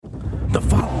The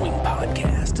following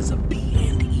podcast is a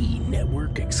B&E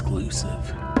Network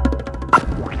exclusive.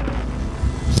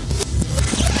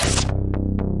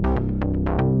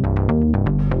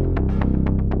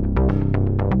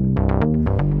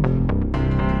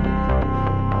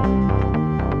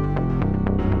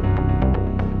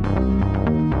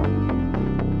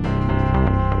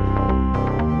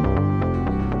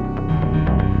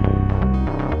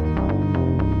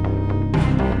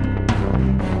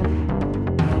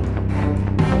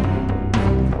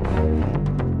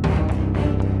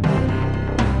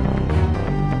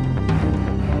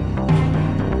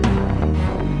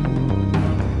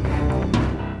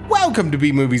 Welcome to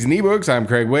B Movies and Ebooks. I'm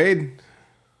Craig Wade.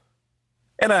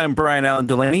 And I'm Brian Allen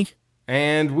Delaney.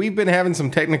 And we've been having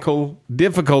some technical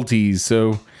difficulties,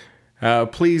 so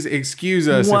please excuse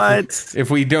us if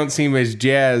we don't seem as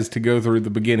jazzed to go through the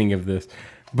beginning of this.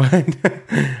 But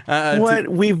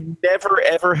We've never,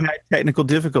 ever had technical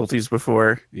difficulties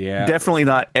before. Yeah. Definitely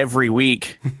not every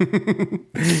week.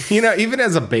 Even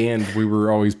as a band, we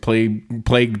were always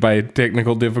plagued by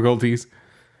technical difficulties.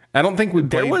 I don't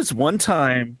think There was one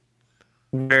time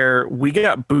where we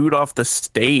got booed off the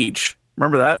stage.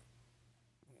 Remember that?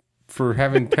 For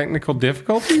having technical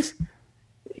difficulties?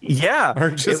 Yeah.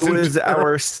 Or just it was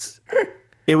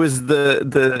it was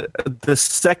the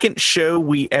second show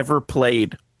we ever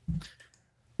played.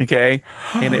 Okay?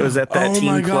 And it was at that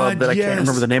teen club that I can't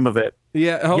remember the name of it.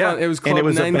 Yeah, hold on. It was Club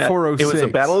 9406. It was a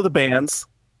Battle of the Bands.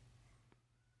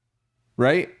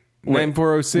 Right?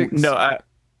 9406? No,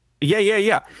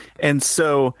 Yeah. And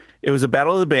so it was a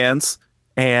Battle of the Bands,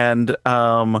 and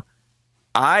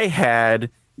I had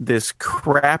this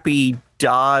crappy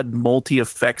Dodd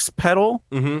multi-effects pedal,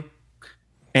 and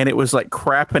it was like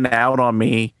crapping out on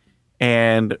me,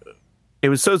 and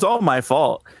it's all my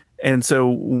fault. And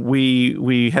so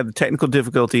we had the technical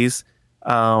difficulties,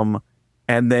 and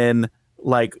then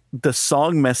like the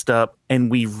song messed up, and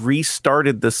we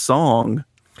restarted the song,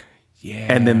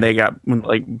 and then they got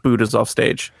like booed us off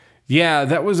stage. Yeah,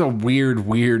 that was a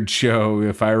weird show,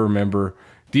 if I remember.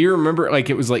 Do you remember, like,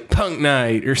 it was like Punk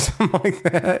Night or something like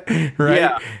that, right?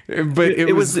 Yeah. But I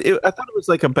thought it was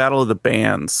like a Battle of the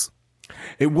Bands.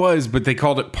 It was, but they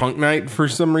called it Punk Night for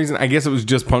some reason. I guess it was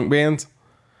just punk bands.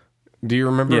 Do you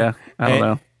remember? Yeah, I don't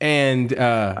know. And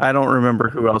I don't remember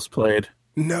who else played.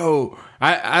 No,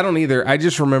 I don't either. I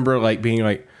just remember, like, being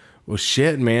like, well,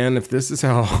 shit, man, if this is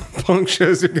how punk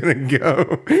shows are going to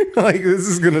go, like, this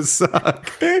is going to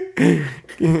suck.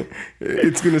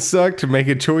 It's going to suck to make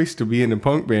a choice to be in a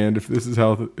punk band if this is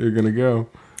how they're going to go.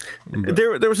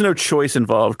 There was no choice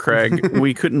involved, Craig.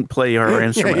 We couldn't play our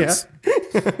instruments.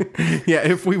 Yeah,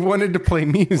 if we wanted to play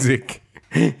music,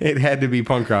 it had to be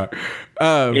punk rock.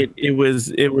 It was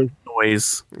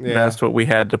noise. Yeah. That's what we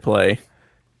had to play.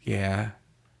 Yeah.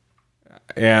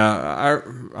 Yeah,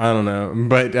 I don't know,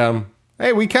 but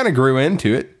hey, we kind of grew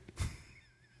into it.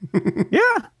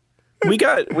 Yeah, we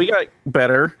got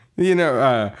better.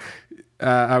 I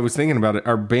was thinking about it.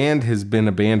 Our band has been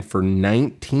a band for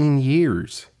 19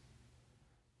 years.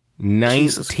 19.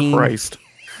 Jesus Christ!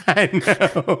 I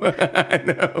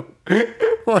know.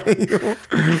 Like,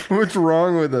 what's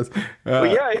wrong with us?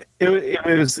 It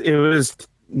was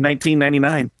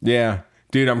 1999. Yeah.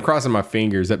 Dude, I'm crossing my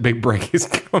fingers. That big break is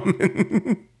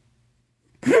coming.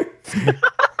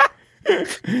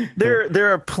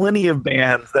 There are plenty of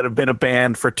bands that have been a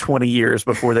band for 20 years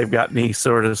before they've gotten any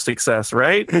sort of success,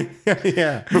 right?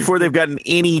 Yeah. Before they've gotten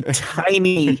any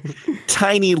tiny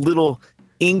little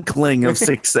inkling of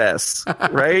success,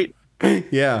 right?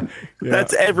 Yeah.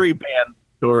 That's every band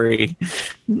story.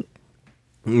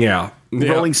 Yeah.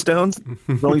 Rolling Stones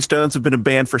have been a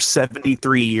band for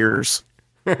 73 years.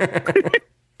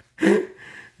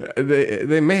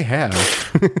 They may have.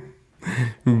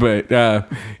 But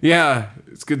yeah,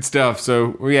 it's good stuff.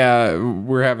 So yeah,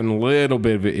 we're having a little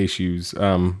bit of issues.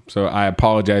 So I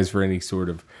apologize for any sort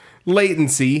of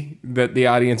latency that the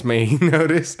audience may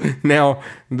notice. Now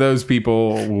those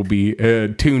people will be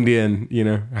tuned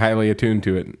in, highly attuned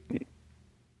to it.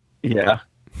 Yeah.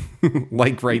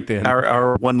 Like right then.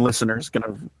 Our one listener is going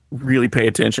to really pay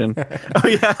attention. Oh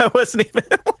yeah, I wasn't even.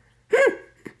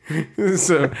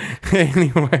 So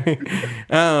anyway,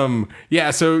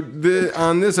 so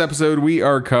on this episode we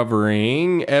are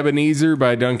covering Ebenezer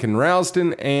by Duncan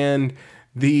Ralston and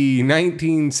the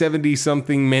 1970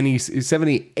 something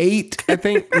 78 I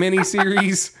think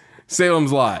miniseries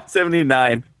Salem's Lot.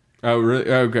 79. Oh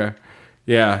really? Okay.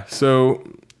 Yeah. So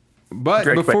but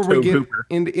Directed before we get Hooper.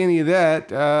 into any of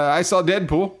that, I saw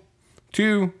Deadpool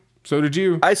 2. So did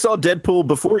you? I saw Deadpool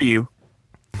before you.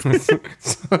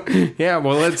 Yeah,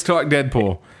 well, let's talk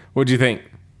Deadpool. What'd you think?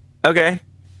 Okay.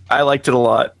 I liked it a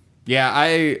lot.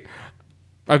 Yeah,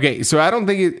 okay, so I don't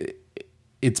think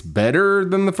it's better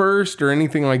than the first or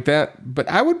anything like that, but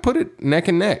I would put it neck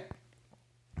and neck.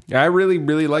 I really,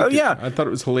 really liked it. Yeah. I thought it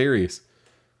was hilarious.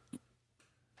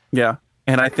 Yeah.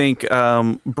 And I think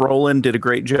Brolin did a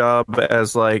great job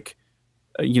as like,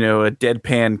 a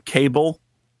deadpan Cable.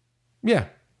 Yeah.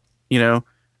 That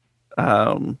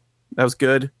was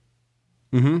good.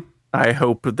 Mm-hmm. I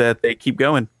hope that they keep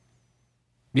going.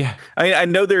 Yeah. I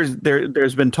know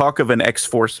there's been talk of an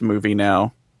X-Force movie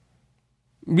now.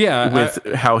 Yeah.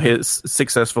 With how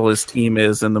successful his team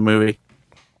is in the movie.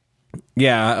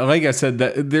 Yeah, like I said,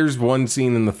 there's one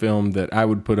scene in the film that I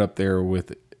would put up there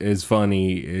with as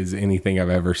funny as anything I've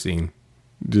ever seen.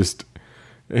 Just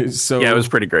so it was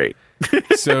pretty great.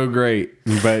 So great.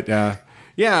 But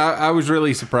I was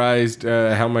really surprised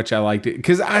how much I liked it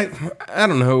because I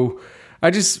don't know,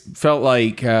 I just felt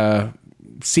like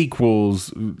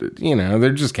sequels,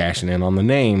 they're just cashing in on the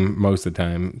name most of the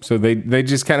time, so they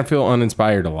just kind of feel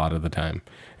uninspired a lot of the time,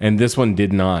 and this one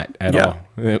did not at all.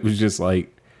 It was just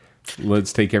like,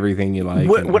 let's take everything you like.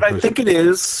 What I think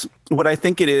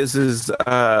it is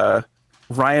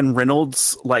Ryan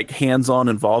Reynolds' like hands-on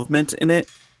involvement in it.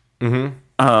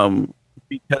 Mm-hmm.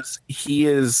 Because he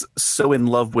is so in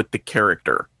love with the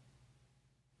character.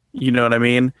 You know what I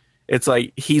mean? It's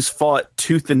like he's fought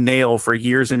tooth and nail for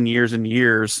years and years and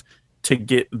years to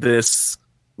get this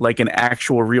like an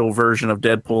actual real version of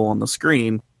Deadpool on the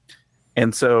screen.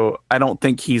 And so I don't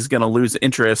think he's going to lose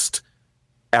interest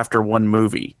after one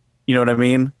movie. You know what I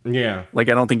mean? Yeah. Like,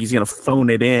 I don't think he's going to phone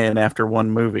it in after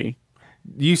one movie.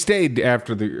 You stayed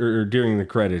after or during the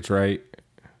credits, right?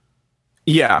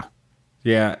 Yeah.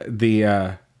 Yeah.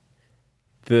 The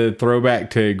throwback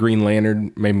to Green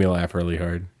Lantern made me laugh really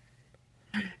hard.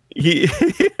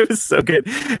 It was so good.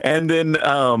 And then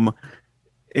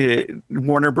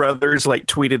Warner Brothers like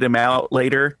tweeted him out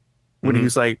later when he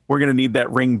was like, "We're going to need that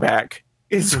ring back,"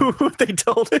 is what they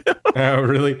told him. Oh,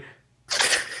 really?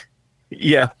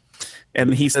 Yeah.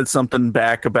 And he said something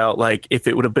back about like, if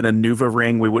it would have been a Nuva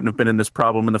ring, we wouldn't have been in this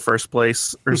problem in the first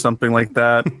place, or something like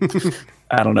that.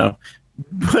 I don't know.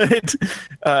 But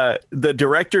the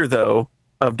director, though,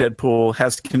 of Deadpool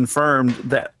has confirmed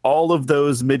that all of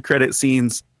those mid-credit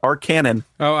scenes are canon.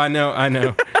 Oh, I know.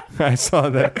 I saw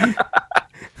that.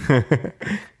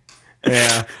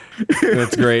 Yeah,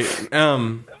 that's great.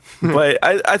 But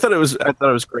I thought it was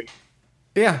great.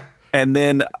 Yeah. And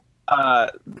then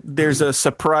there's a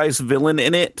surprise villain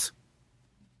in it.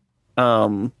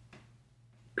 That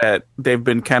they've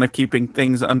been kind of keeping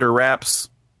things under wraps.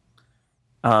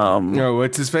 Oh,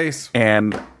 what's his face?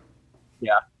 And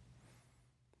yeah.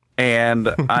 And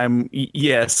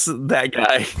yes, that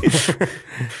guy.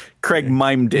 Craig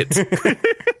mimed it.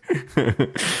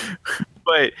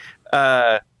 But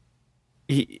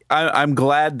I'm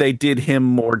glad they did him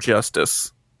more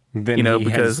justice. Then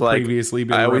because like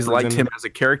I always liked him as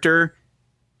a character,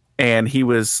 and he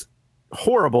was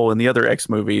horrible in the other X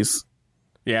movies.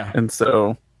 Yeah, and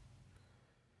so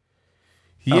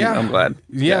yeah, I'm glad.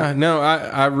 Yeah, no,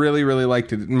 I really really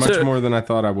liked it much more than I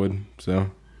thought I would. So,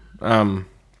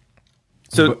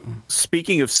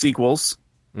 speaking of sequels,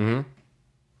 I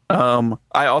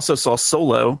also saw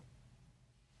Solo.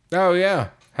 Oh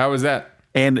yeah, how was that?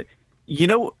 And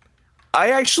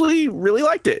I actually really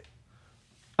liked it.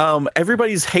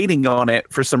 Everybody's hating on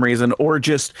it for some reason, or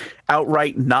just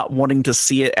outright not wanting to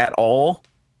see it at all,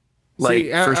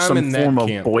 for some form of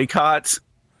boycott.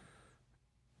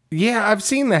 Yeah, I've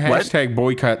seen the hashtag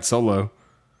boycott Solo.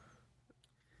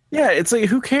 Yeah, it's like,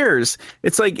 who cares?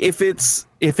 It's like, if it's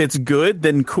good,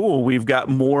 then cool. We've got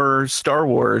more Star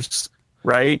Wars,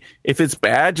 right? If it's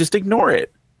bad, just ignore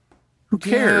it. Who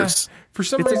cares? Yeah, for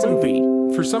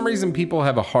some reason, people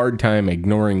have a hard time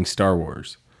ignoring Star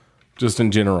Wars, just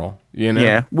in general.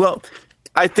 Yeah. Well,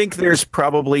 I think there's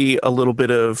probably a little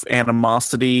bit of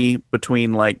animosity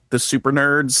between like the super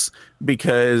nerds,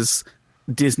 because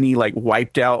Disney like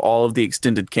wiped out all of the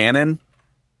extended canon.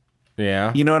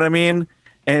 Yeah. You know what I mean?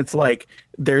 And it's like,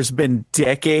 there's been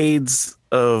decades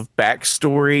of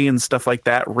backstory and stuff like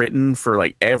that written for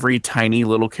like every tiny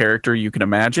little character you can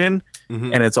imagine.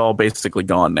 Mm-hmm. And it's all basically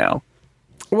gone now.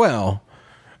 Well,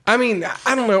 I mean,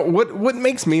 I don't know. What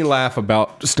makes me laugh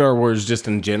about Star Wars just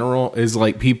in general is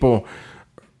like people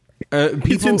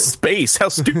It's in space. How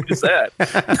stupid is that?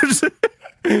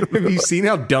 Have you seen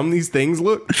how dumb these things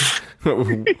look?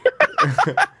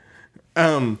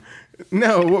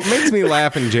 No, what makes me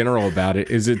laugh in general about it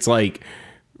is it's like,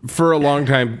 for a long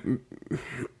time,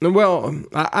 well,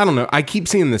 I don't know. I keep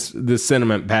seeing this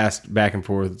sentiment passed back and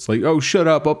forth. It's like, oh, shut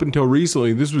up until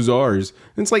recently, this was ours.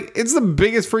 And it's like, it's the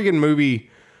biggest freaking movie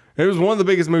It was one of the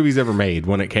biggest movies ever made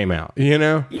when it came out. You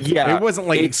know, Yeah, it wasn't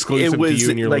like exclusive to you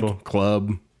and your little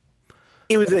club.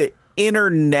 It was an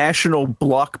international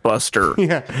blockbuster.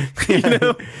 Yeah, You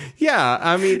know? yeah.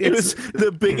 I mean, It was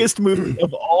the biggest movie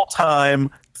of all time.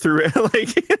 Through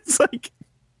like, it's like,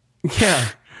 yeah.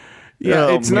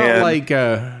 Oh, it's man. not like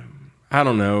I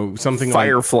don't know, something like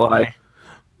Firefly.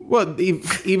 well,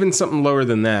 even something lower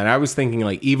than that. I was thinking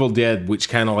like Evil Dead, which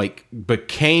kind of like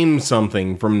became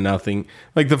something from nothing.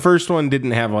 Like the first one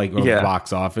didn't have like a Yeah.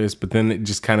 box office, but then it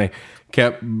just kind of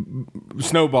kept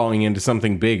snowballing into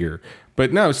something bigger.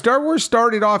 But no, Star Wars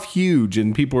started off huge,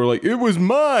 and people were like, "It was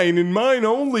mine and mine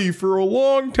only for a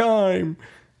long time."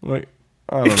 Like,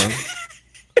 I don't know.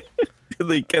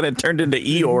 They kind of turned into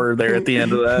Eeyore there at the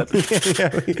end of that.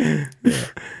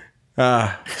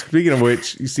 Speaking of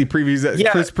which, you see previews that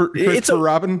Yeah, Christopher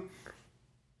Robin.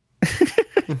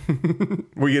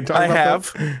 We can talk I about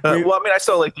have. that? Well, I mean,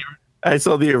 I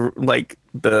saw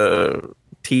the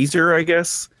teaser. I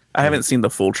guess I haven't seen the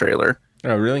full trailer.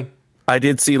 Oh, really? I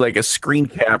did see like a screen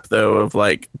cap though of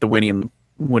like the Winnie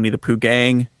the Pooh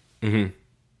gang. It'd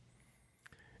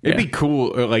Yeah. be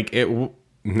cool. Like it.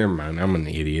 Never mind. I'm an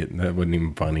idiot. That wasn't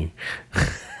even funny.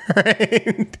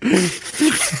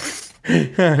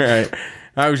 All right.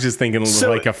 I was just thinking of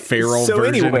like a feral So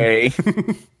version, anyway,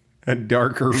 a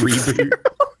darker reboot.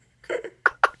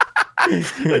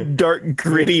 a dark,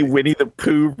 gritty Winnie the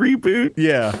Pooh reboot.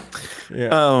 Yeah.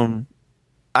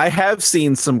 I have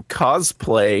seen some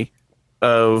cosplay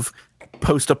of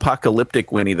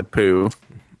post-apocalyptic Winnie the Pooh.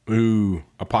 Ooh,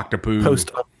 Apoctopoo.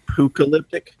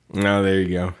 Post-apocalyptic. Oh, there you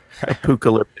go.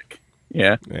 Apocalyptic.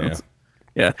 Yeah. Yeah.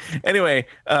 Yeah. Anyway,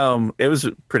 it was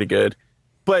pretty good.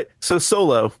 But so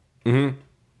Solo. I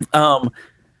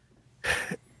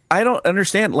don't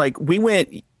understand. Like we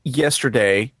went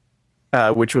yesterday,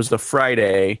 which was the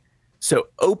Friday. So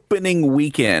opening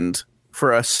weekend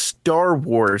for a Star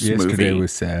Wars Yesterday movie.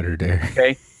 was Saturday.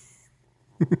 Okay.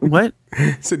 What?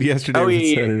 Said yesterday Oh, was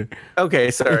yeah. Saturday.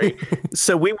 Okay, sorry.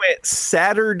 So we went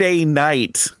Saturday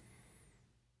night.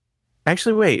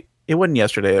 Actually, wait. It wasn't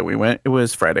yesterday that we went. It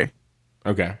was Friday.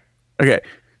 Okay. Okay.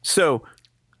 So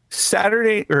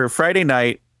Saturday or Friday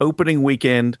night, opening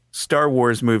weekend, Star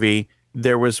Wars movie.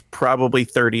 There was probably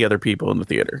 30 other people in the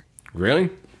theater. Really?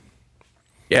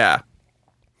 Yeah.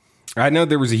 I know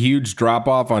there was a huge drop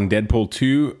off on Deadpool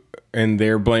 2, and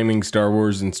they're blaming Star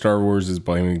Wars, and Star Wars is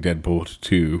blaming Deadpool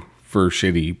 2 for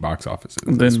shitty box offices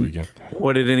this weekend.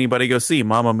 What did anybody go see?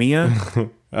 Mamma Mia?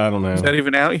 I don't know. Is that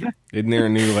even out yet? Isn't there a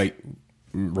new like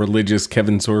religious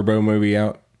Kevin Sorbo movie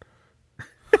out?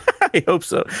 I hope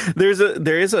so. There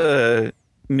is a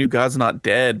new God's Not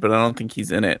Dead, but I don't think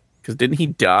he's in it. Because didn't he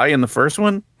die in the first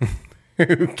one?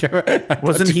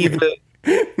 Wasn't he the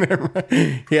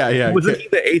Yeah. Wasn't he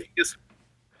the atheist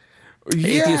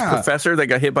professor that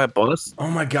got hit by a bus? Oh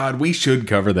my God, we should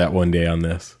cover that one day on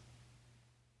this.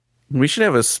 We should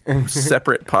have a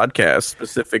separate podcast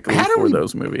specifically for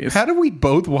those movies. How do we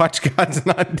both watch God's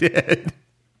Not Dead?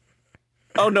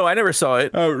 Oh no, I never saw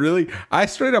it. Oh really? I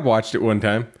straight up watched it one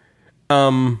time.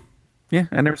 Yeah,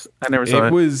 I never saw it.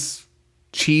 It was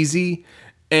cheesy,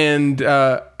 and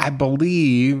I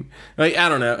believe, like, I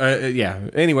don't know. Yeah.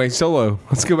 Anyway, Solo.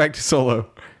 Let's go back to Solo.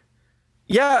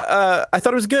 Yeah, I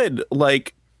thought it was good.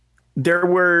 Like, there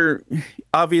were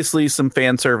obviously some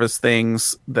fan service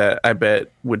things that I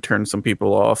bet would turn some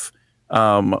people off.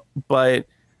 But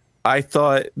I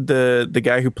thought the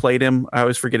guy who played him, I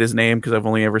always forget his name because I've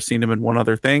only ever seen him in one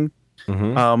other thing.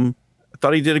 I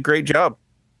thought he did a great job.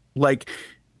 Like,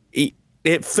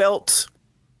 it felt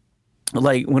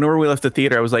like whenever we left the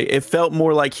theater, I was like, it felt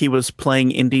more like he was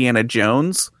playing Indiana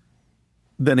Jones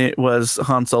than it was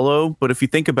Han Solo. But if you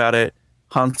think about it,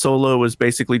 Han Solo was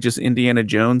basically just Indiana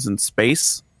Jones in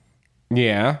space.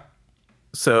 Yeah.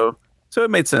 So it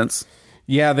made sense.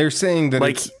 Yeah, they're saying that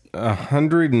Like- it's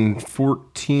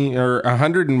 114 or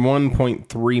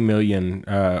 101.3 million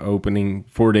opening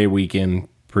 4-day weekend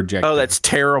projected. Oh, that's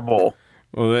terrible.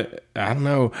 Well, I don't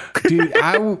know, dude.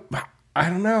 I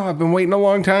don't know. I've been waiting a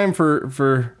long time for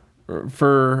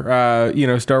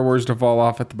Star Wars to fall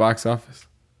off at the box office.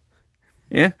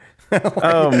 Yeah.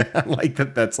 I like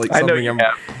that. That's like I know something you I'm.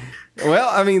 have. Well,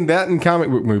 I mean that in comic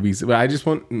book movies, but I just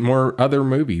want more other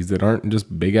movies that aren't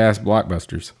just big ass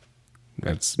blockbusters.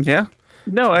 That's Yeah.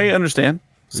 No, I understand.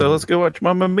 So let's go watch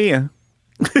Mamma Mia.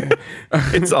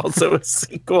 It's also a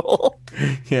sequel.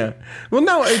 yeah. Well,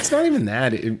 no, it's not even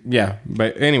that. Yeah,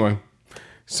 but anyway.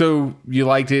 So you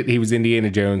liked it? He was Indiana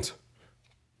Jones.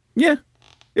 Yeah.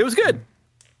 It was good.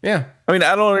 Yeah. I mean,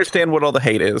 I don't understand what all the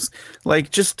hate is. Like,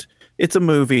 just, it's a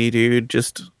movie, dude.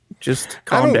 Just Just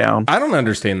calm down. I don't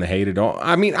understand the hate at all.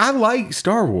 I mean, I like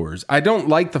Star Wars. I don't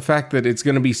like the fact that it's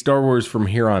going to be Star Wars from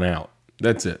here on out.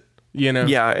 That's it. You know?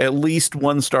 Yeah, at least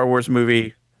one Star Wars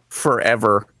movie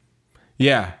forever.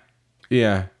 Yeah.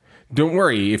 Yeah. Don't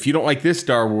worry. If you don't like this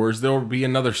Star Wars, there will be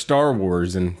another Star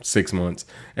Wars in 6 months.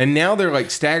 And now they're like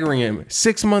staggering them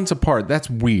 6 months apart. That's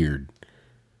weird.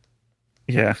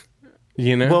 Yeah.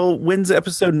 You know? Well, when's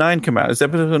episode 9 come out? Does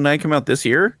episode 9 come out this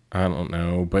year? I don't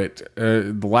know. But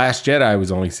The Last Jedi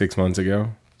was only 6 months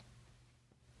ago.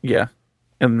 Yeah.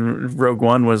 And Rogue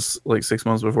One was like 6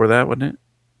 months before that, wasn't it?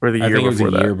 Or the year I think it was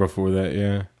before a year before that,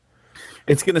 yeah.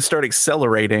 It's going to start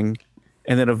accelerating,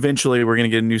 and then eventually we're going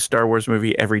to get a new Star Wars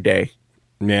movie every day.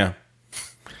 Yeah.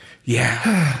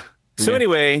 Yeah. So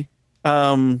anyway,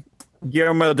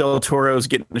 Guillermo del Toro's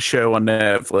getting a show on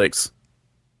Netflix.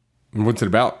 What's it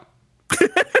about?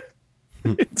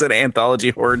 It's an anthology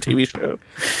horror TV show.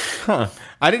 Huh.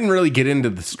 I didn't really get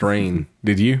into The Strain.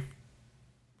 Did you?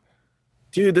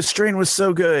 Dude, The Strain was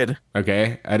so good.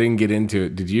 Okay. I didn't get into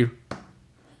it. Did you?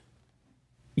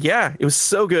 Yeah, it was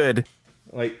so good.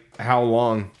 Like, how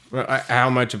long? How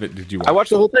much of it did you watch? I watched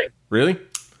the whole thing. Really?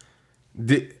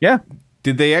 Yeah.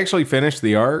 Did they actually finish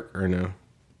the arc or no?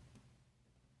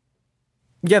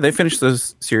 Yeah, they finished the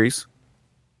series.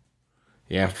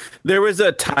 Yeah. There was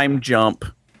a time jump,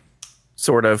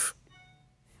 sort of.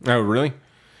 Oh, really?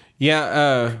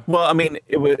 Yeah. Well, I mean,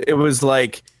 it was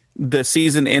like the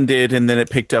season ended and then it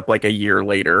picked up like a year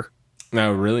later.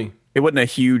 No, really? It wasn't a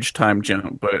huge time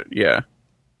jump, but yeah.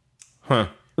 Huh.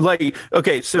 Like,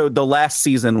 okay, so the last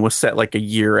season was set like a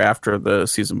year after the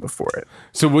season before it.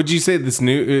 So would you say this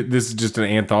is just an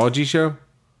anthology show?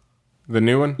 The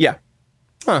new one? Yeah.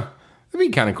 Huh. That'd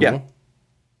be kind of cool. Yeah.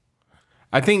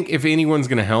 I think if anyone's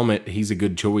going to helmet, he's a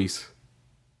good choice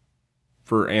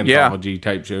for anthology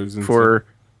type shows and For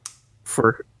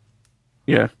stuff.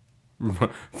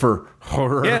 For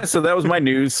horror. Yeah, so that was my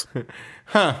news.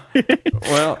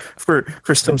 Well, for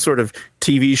some sort of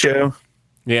TV show.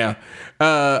 yeah.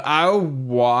 I'll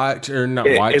watch or not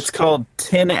watch. It's called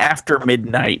 10 After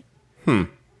Midnight.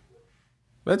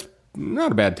 That's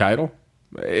not a bad title.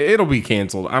 It'll be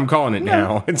canceled. I'm calling it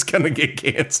now. It's gonna get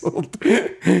canceled.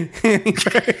 But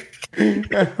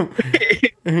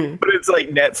it's like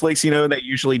Netflix, you know, they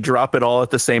usually drop it all at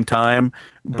the same time.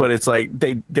 But it's like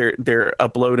they're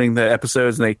uploading the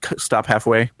episodes and they stop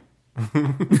halfway.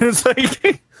 It's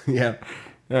like Yeah.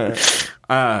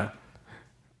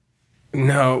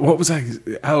 No, what was I?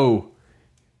 Oh,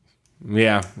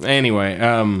 yeah. Anyway,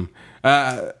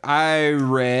 I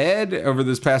read over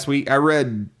this past week. I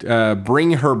read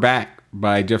 "Bring Her Back"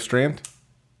 by Jeff Strand.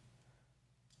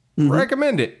 Mm-hmm.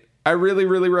 Recommend it. I really,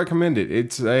 really recommend it.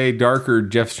 It's a darker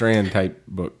Jeff Strand type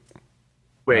book.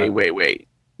 Wait.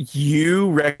 You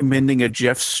recommending a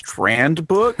Jeff Strand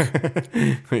book?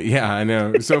 Yeah, I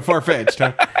know. So far-fetched,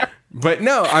 huh? But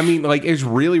no, I mean, like, it's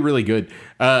really, really good.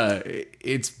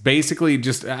 It's basically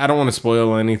just, I don't want to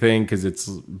spoil anything because it's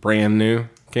brand new.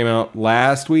 Came out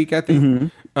last week, I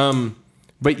think. Mm-hmm.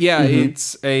 But yeah,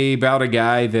 it's about a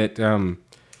guy that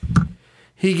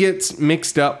he gets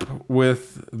mixed up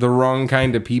with the wrong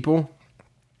kind of people.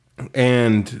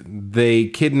 And they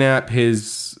kidnap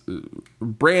his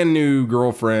brand new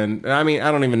girlfriend. I mean,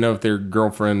 I don't even know if they're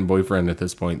girlfriend, boyfriend at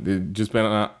this point. They've just been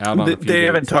out on a few They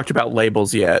haven't talked about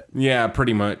labels yet. Yeah,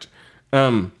 pretty much.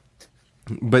 But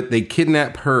they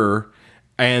kidnap her,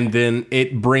 and then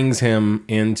it brings him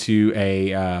into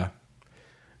a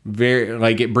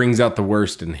it brings out the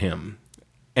worst in him.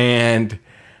 And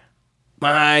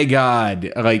my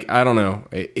God, like, I don't know.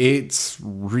 It's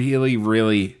really,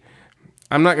 really,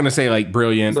 I'm not going to say like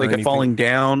brilliant. It's like a falling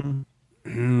down.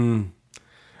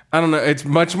 I don't know. It's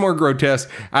much more grotesque.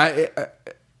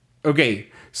 Okay,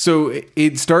 so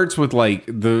it starts with like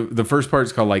the first part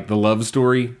is called like the love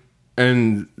story,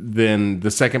 and then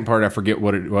the second part I forget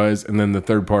what it was, and then the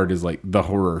third part is like the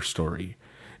horror story,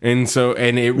 and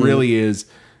it really is.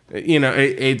 You know,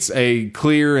 it's a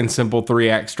clear and simple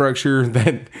 3-act structure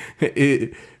that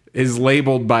it is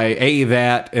labeled by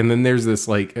that, and then there's this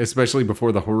like, especially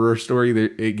before the horror story,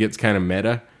 it gets kind of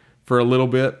meta for a little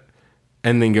bit,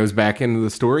 and then goes back into the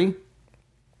story.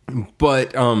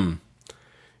 But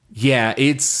yeah,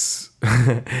 it's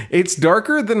it's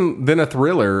darker than a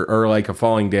thriller or like a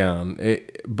Falling Down.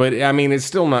 But I mean, it's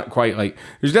still not quite like,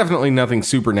 there's definitely nothing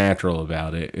supernatural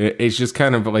about it. It's just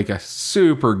kind of like a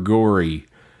super gory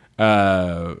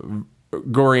and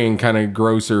kind of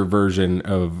grosser version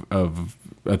of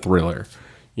a thriller,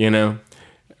 you know?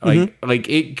 Like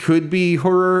it could be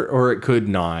horror or it could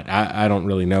not. I don't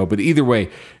really know, but either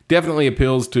way, definitely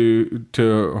appeals to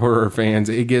horror fans.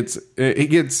 It's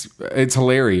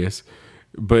hilarious.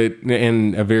 but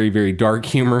in a very, very dark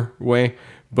humor way.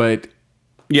 But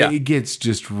Yeah. it gets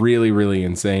just really, really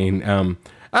insane.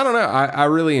 I don't know. I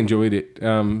really enjoyed it.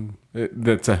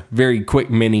 That's a very quick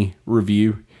mini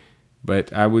review,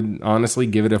 but I would honestly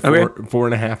give it a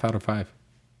 4.5 out of 5.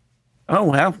 Oh,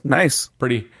 wow. Nice.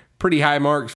 Pretty high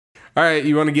marks. All right,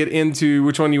 you want to get into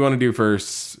which one you want to do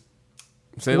first?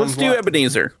 Let's do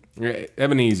Ebenezer.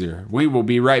 Ebenezer. We will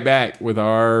be right back with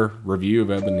our review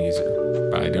of Ebenezer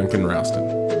by Duncan Ralston.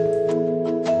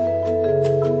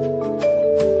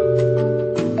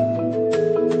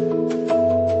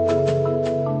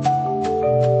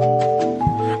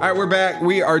 All right, we're back.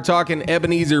 We are talking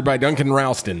Ebenezer by Duncan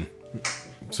Ralston.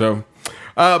 So,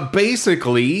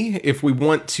 basically, if we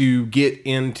want to get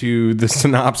into the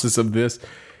synopsis of this,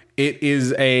 it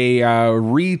is a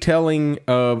retelling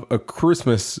of a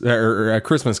Christmas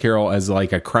Carol as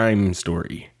like a crime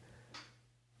story,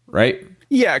 right?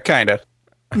 Yeah, kind of.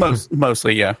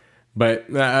 Mostly, yeah. But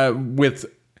with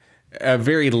a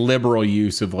very liberal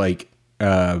use of like,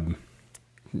 The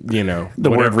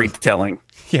whatever. word retelling.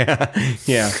 Yeah.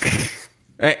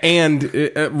 And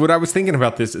what I was thinking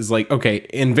about this is like, okay,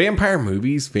 in vampire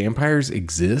movies, vampires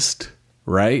exist,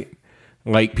 right?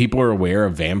 Like, people are aware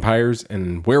of vampires,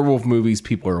 and werewolf movies,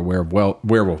 people are aware of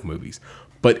werewolf movies.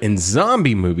 But in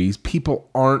zombie movies, people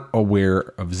aren't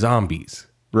aware of zombies,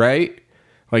 right?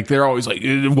 Like, they're always like,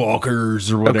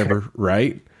 walkers or whatever,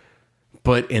 right?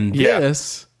 But in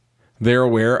this, they're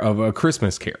aware of A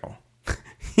Christmas Carol.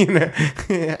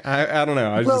 I don't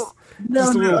know.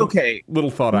 Just a little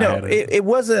thought I had. It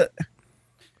wasn't.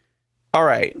 All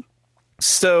right.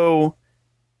 So,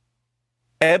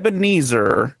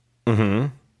 Ebenezer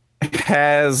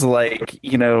has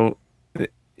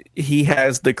he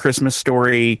has the Christmas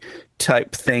story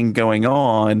type thing going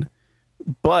on.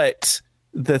 But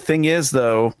the thing is,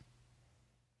 though,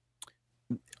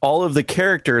 all of the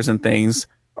characters and things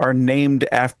are named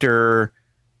after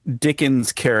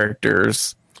Dickens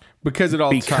characters. Because it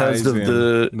all ties of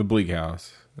in the Bleak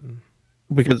House.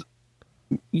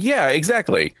 Yeah,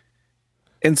 exactly.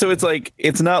 And so it's like,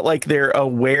 it's not like they're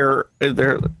aware.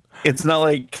 It's not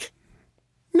like.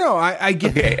 No, I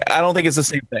get. Okay, I don't think it's the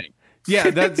same thing. Yeah,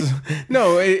 that's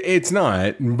no, it's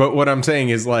not. But what I'm saying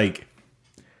is like,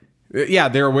 yeah,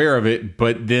 they're aware of it,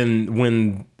 but then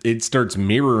when it starts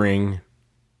mirroring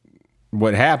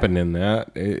what happened in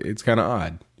that, it's kind of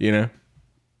odd,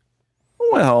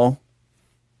 Well,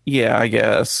 yeah, I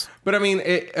guess. But I mean,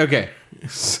 okay.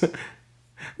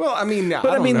 Well, I mean, but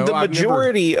I mean, the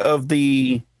majority of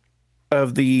the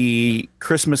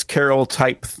Christmas Carol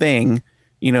type thing,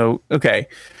 okay,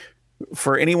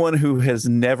 for anyone who has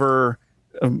never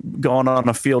gone on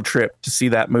a field trip to see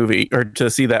that movie or to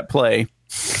see that play,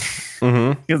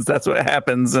 because that's what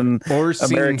happens in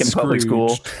American public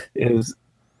school is,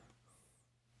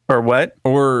 or what?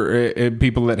 Or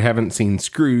people that haven't seen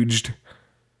Scrooged,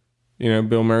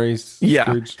 Bill Murray's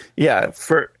Scrooge. Yeah,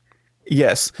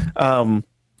 yes.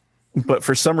 But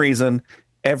for some reason,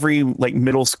 every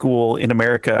middle school in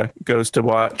America goes to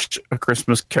watch A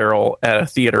Christmas Carol at a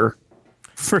theater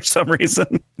for some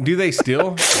reason. Do they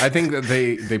still? I think that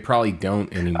they probably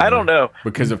don't anymore. I don't know.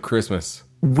 Because of Christmas.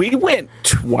 We went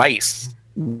twice.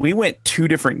 We went 2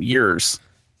 different years.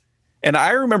 And I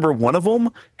remember one of them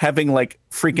having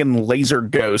freaking laser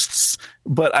ghosts,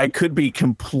 but I could be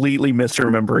completely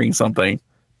misremembering something.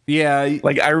 Yeah.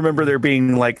 I remember there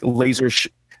being a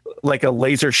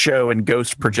laser show and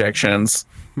ghost projections.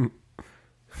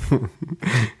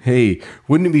 Hey,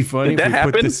 wouldn't it be funny if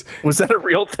we put this? Was that a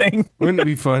real thing? Wouldn't it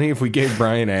be funny if we gave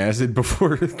Brian acid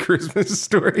before the Christmas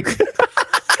story?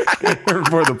 Or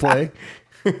before the play?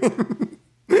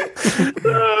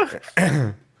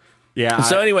 Yeah.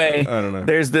 So anyway, I don't know.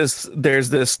 There's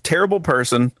this terrible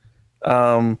person,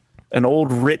 an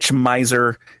old rich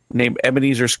miser named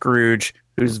Ebenezer Scrooge,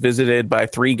 who's visited by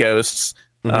 3 ghosts.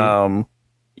 And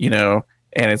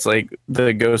it's like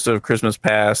the ghost of Christmas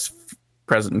past,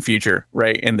 present, and future,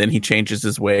 right? And then he changes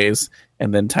his ways,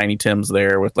 and then Tiny Tim's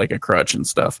there with a crutch and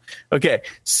stuff. Okay,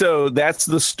 so that's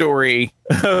the story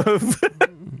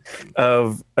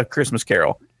of A Christmas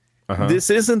Carol. This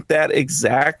isn't that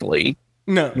exactly.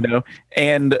 No.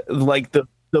 And the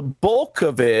bulk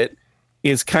of it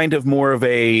is kind of more of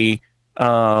a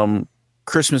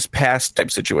Christmas past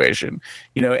type situation,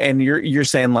 and you're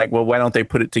saying well, why don't they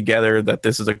put it together that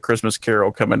this is a Christmas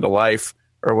Carol coming to life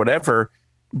or whatever?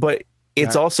 But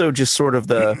it's also just sort of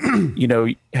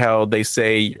the, how they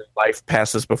say your life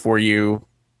passes before you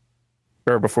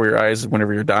or before your eyes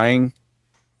whenever you're dying.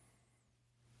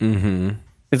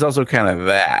 It's also kind of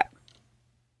that.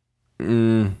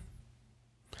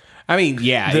 I mean,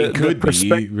 yeah, it could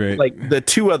be. But... like the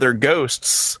two other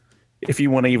ghosts, if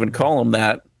you want to even call them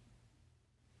that,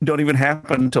 don't even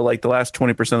happen until like the last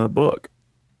 20% of the book.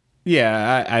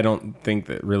 Yeah, I don't think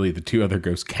that really the two other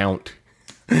ghosts count.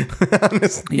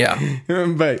 Honestly. Yeah.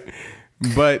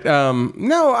 But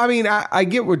no, I mean, I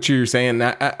get what you're saying.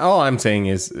 All I'm saying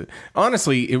is,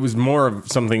 honestly, it was more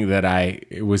of something that I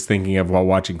was thinking of while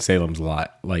watching Salem's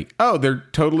Lot. Like, oh, they're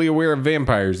totally aware of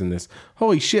vampires in this.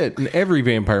 Holy shit. In every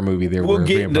vampire movie, they're aware of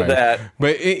vampires. We'll get into that.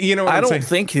 But you know what I don't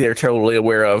think they're totally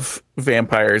aware of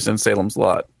vampires in Salem's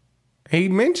Lot. He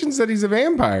mentions that he's a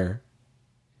vampire.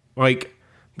 Like...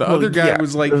 The other guy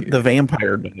was like the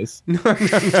vampire guys. No.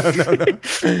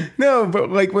 No,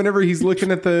 but like whenever he's looking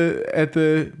at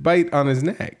the bite on his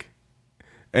neck,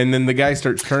 and then the guy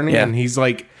starts turning, and he's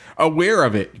like aware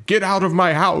of it. Get out of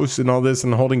my house and all this,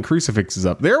 and holding crucifixes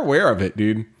up. They're aware of it,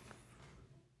 dude.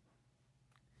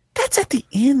 That's at the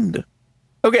end.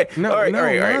 Okay. All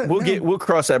right. We'll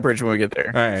cross that bridge when we get there.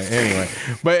 All right. Anyway,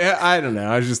 but I don't know.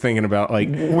 I was just thinking about like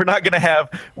we're not gonna have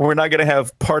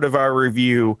part of our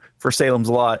review for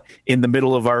Salem's Lot in the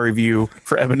middle of our review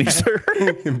for Ebenezer.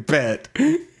 Bet.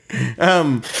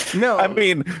 No, I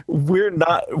mean we're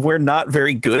not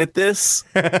very good at this,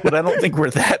 but I don't think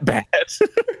we're that bad.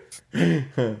 I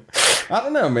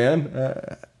don't know, man.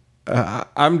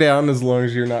 I'm down as long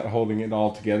as you're not holding it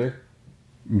all together.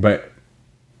 But.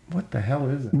 What the hell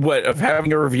is it? What, of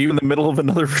having a review in the middle of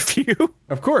another review?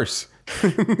 Of course.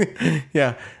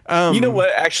 Yeah. You know what?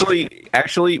 Actually,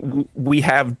 we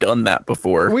have done that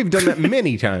before. We've done that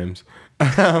many times. In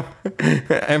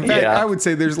fact, I would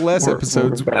say there's less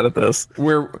episodes. We're bad at this.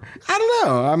 Where, I don't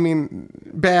know. I mean,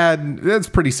 bad, that's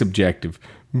pretty subjective.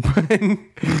 But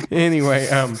anyway,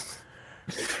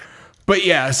 but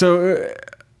yeah, so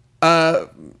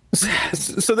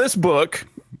this book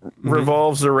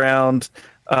revolves around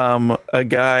a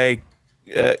guy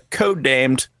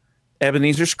codenamed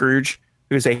Ebenezer Scrooge,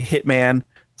 who's a hitman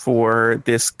for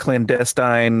this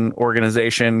clandestine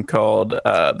organization called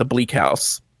the Bleak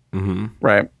House. Mm-hmm.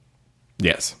 Right?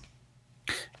 Yes.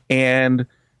 And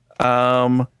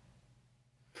over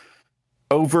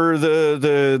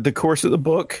the course of the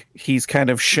book, he's kind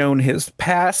of shown his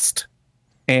past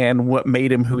and what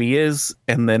made him who he is,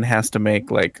 and then has to make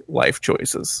like life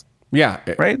choices. Yeah.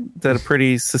 Right? That a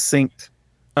pretty succinct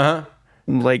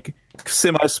like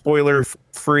semi-spoiler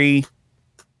free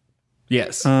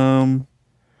yes thing.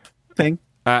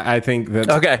 I think that's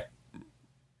okay.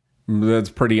 That's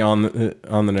pretty on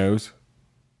the nose.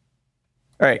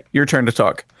 All right, your turn to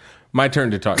talk. My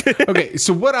turn to talk. Okay,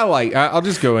 so what I like, I'll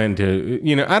just go into,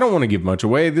 I don't want to give much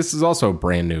away. This is also a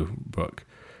brand new book.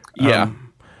 Yeah.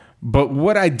 But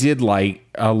what I did like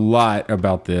a lot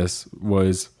about this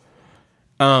was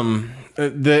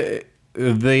the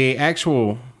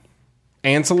actual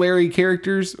ancillary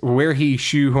characters, where he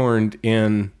shoehorned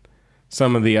in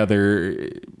some of the other,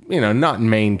 not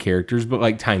main characters, but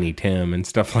like Tiny Tim and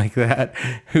stuff like that,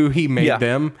 who he made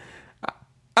them.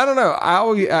 I don't know.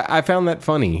 I found that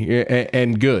funny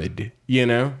and good,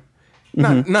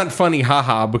 not funny,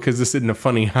 haha, because this isn't a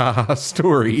funny, haha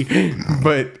story,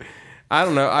 but I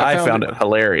don't know. I found it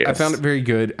hilarious. I found it very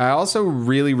good. I also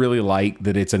really, really like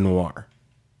that it's a noir,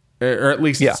 or at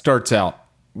least it starts out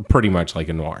pretty much like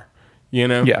a noir,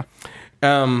 Yeah.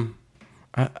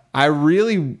 I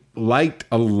really liked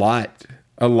a lot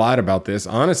about this.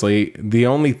 Honestly, the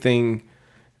only thing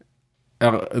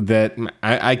that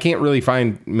I can't really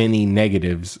find many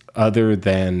negatives other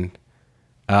than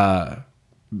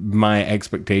my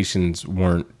expectations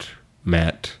weren't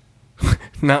met.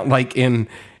 Not like in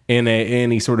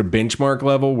any sort of benchmark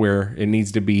level where it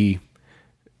needs to be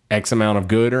X amount of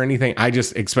good or anything. I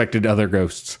just expected other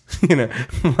ghosts,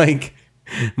 like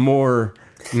more,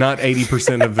 not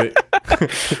 80% of it,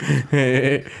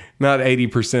 not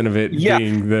 80% of it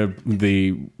being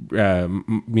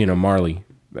the Marley.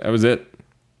 That was it.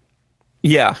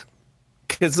 Yeah.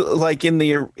 Cause like in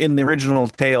the original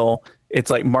tale, it's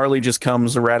like Marley just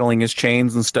comes rattling his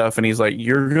chains and stuff, and he's like,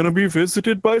 "You're gonna be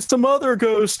visited by some other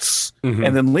ghosts,"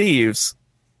 and then leaves,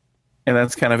 and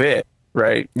that's kind of it,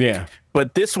 right? Yeah.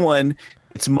 But this one,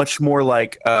 it's much more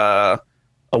like a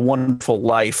Wonderful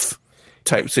Life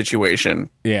type situation.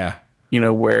 Yeah.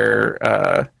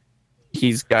 Where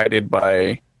he's guided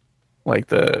by like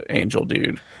the angel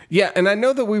dude. Yeah, and I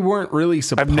know that we weren't really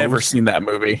supposed. I've never seen that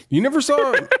movie. You never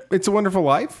saw It's a Wonderful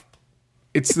Life?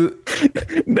 It's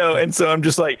the no, and so I'm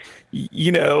just like,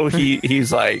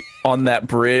 he's like on that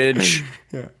bridge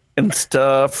and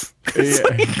stuff. Just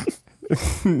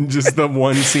the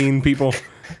one scene people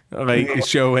like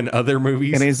show in other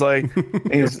movies, and he's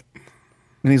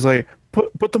like,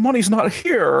 but the money's not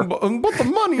here. But the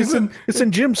money's It's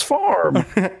in Jim's farm.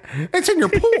 it's in your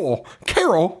pool.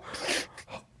 Carol,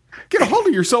 get a hold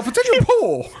of yourself. It's in your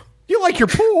pool. You like your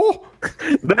pool?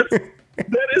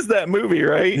 That is that movie,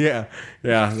 right? Yeah,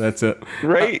 that's it.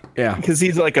 Right? Yeah. Because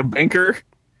he's like a banker.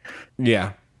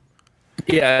 Yeah.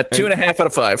 Yeah, 2.5 out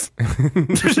of 5.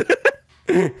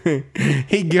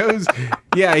 He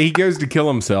goes to kill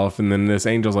himself, and then this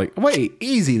angel's like, wait,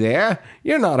 easy there,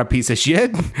 you're not a piece of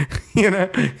shit.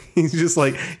 He's just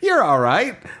like, you're all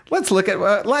right, let's look at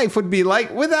what life would be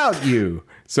like without you.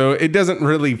 So it doesn't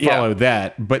really follow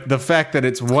that, but the fact that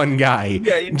it's one guy,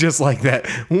 just like that,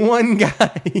 one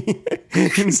guy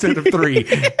instead of 3.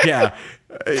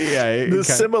 The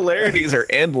similarities are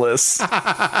endless.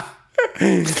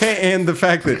 And the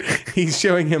fact that he's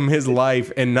showing him his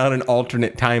life and not an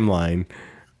alternate timeline,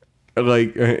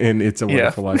 like, and It's a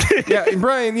Wonderful Life. Yeah,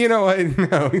 Brian, no,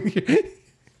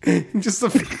 just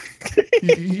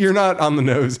you're not on the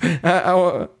nose,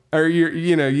 or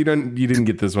you didn't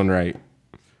get this one right.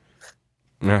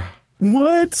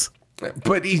 What?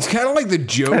 But he's kind of like the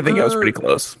Joker. I think I was pretty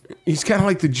close. He's kind of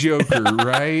like the Joker,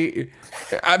 right?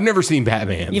 I've never seen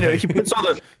Batman. He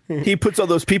puts all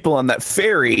those people on that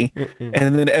ferry,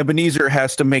 and then Ebenezer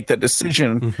has to make that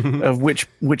decision of which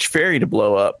ferry to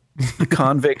blow up, the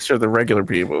convicts or the regular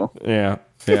people. Yeah.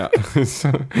 So,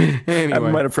 anyway. I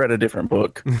might have read a different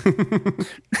book.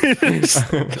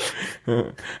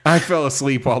 I fell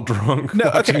asleep while drunk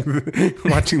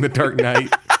watching The Dark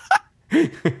Knight.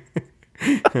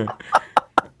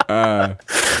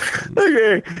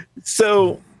 Okay,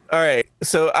 so all right,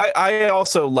 so I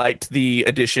also liked the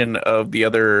addition of the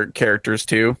other characters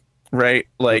too, right?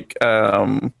 Like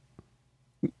like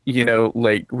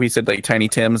we said, like Tiny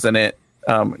Tim's in it,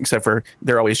 except for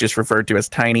they're always just referred to as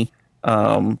Tiny.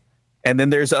 And then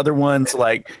there's other ones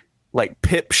like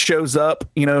Pip shows up,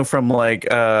 from like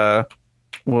what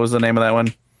was the name of that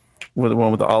one? With the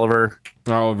one with Oliver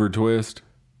Twist.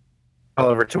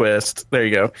 Oliver Twist. There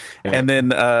you go. Yeah. And then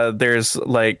there's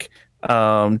like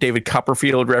David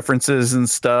Copperfield references and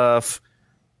stuff.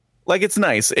 Like, it's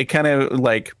nice. It kind of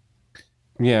like...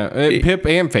 Yeah. Pip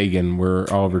and Fagin were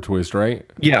Oliver Twist, right?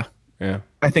 Yeah. Yeah.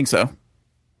 I think so.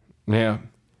 Yeah.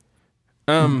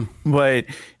 But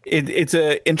it's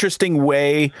a interesting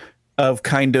way of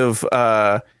kind of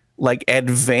like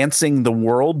advancing the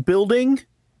world building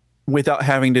without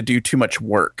having to do too much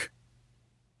work.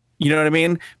 You know what I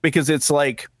mean? Because it's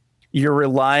like you're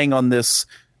relying on this.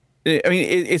 I mean,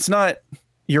 it's not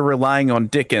you're relying on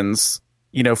Dickens,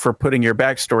 for putting your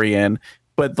backstory in,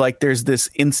 but like there's this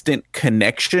instant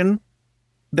connection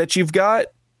that you've got.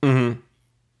 Mm-hmm.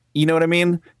 You know what I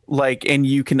mean? Like, and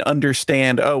you can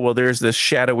understand, oh, well, there's this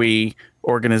shadowy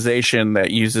organization that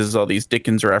uses all these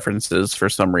Dickens references for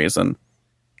some reason,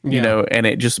 and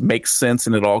it just makes sense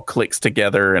and it all clicks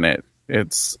together and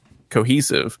it's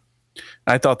cohesive.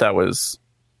 I thought that was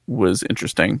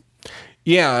interesting.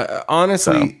 Yeah,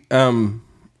 honestly.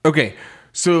 Okay.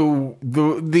 So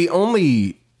the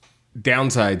only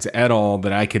downsides at all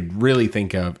that I could really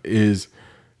think of is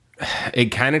it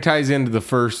kind of ties into the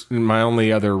first. My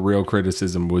only other real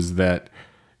criticism was that,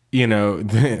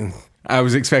 I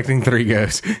was expecting 3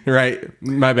 ghosts, right?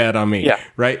 My bad on me. Yeah.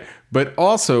 Right. But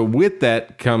also with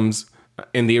that comes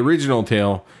in the original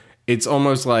tale, it's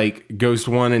almost like Ghost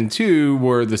 1 and 2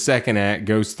 were the second act,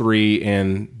 Ghost 3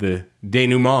 and the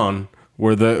denouement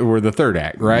were the third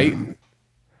act, right?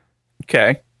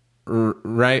 Okay.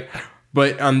 Right.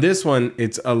 But on this one,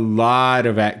 it's a lot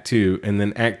of Act 2, and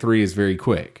then Act 3 is very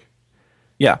quick.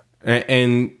 Yeah.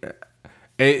 And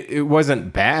it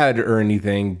wasn't bad or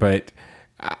anything, but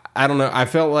I don't know. I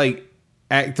felt like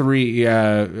Act 3,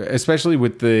 especially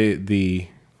with the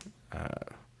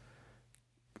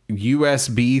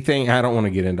USB thing, I don't want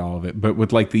to get into all of it, but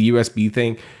with like the USB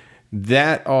thing,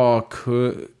 that all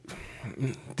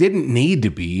didn't need to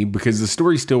be, because the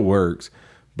story still works.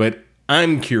 But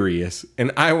I'm curious,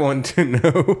 and I want to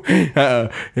know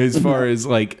as far as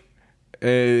like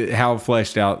how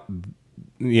fleshed out,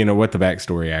 what the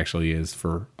backstory actually is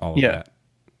for all of that.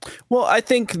 Well, I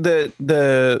think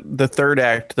the third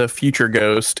act, the future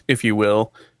ghost, if you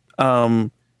will,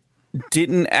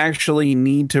 didn't actually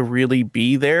need to really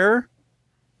be there,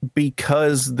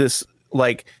 because this,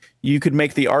 like, you could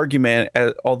make the argument,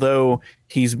 although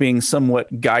he's being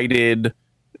somewhat guided,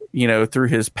 through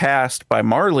his past by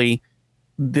Marley,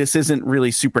 this isn't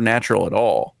really supernatural at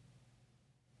all.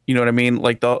 You know what I mean?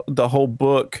 Like the whole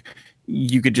book,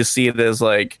 you could just see it as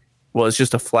like, well, it's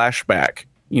just a flashback.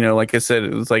 Like I said,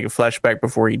 it was like a flashback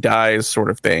before he dies,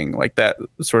 sort of thing, like that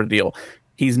sort of deal.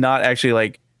 He's not actually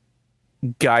like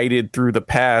guided through the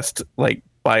past, like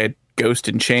by a Ghost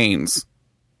in Chains,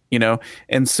 you know?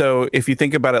 And so if you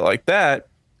think about it like that,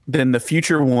 then the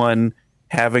future one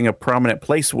having a prominent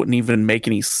place wouldn't even make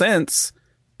any sense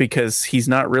because he's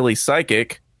not really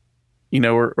psychic, you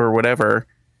know, or whatever.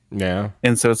 Yeah.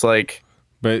 And so it's like,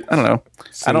 But I don't know.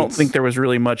 I don't since- think there was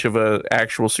really much of a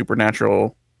actual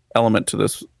supernatural element to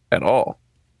this at all.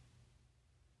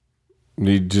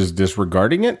 You just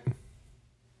disregarding it?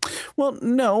 Well,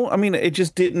 no, I mean, it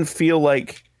just didn't feel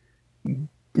like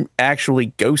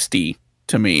actually ghosty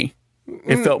to me.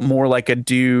 It felt more like a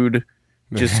dude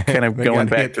just kind of They going got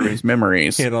back hit- through his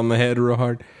memories. Hit on the head real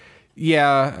hard.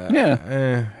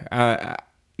 Yeah.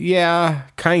 Yeah,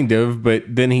 kind of. But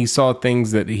then he saw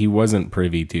things that he wasn't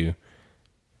privy to.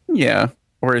 Yeah.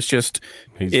 Or it's just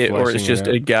He's or fleshing it's it just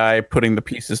out. a guy putting the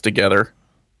pieces together.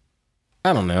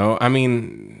 I don't know. I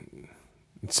mean,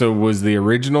 so was the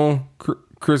original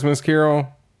Christmas Carol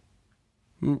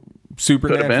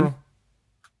supernatural?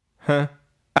 Huh?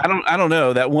 I don't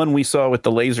know. That one we saw with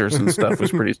the lasers and stuff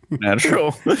was pretty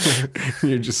supernatural.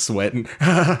 You're just sweating.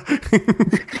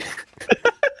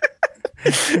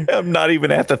 I'm not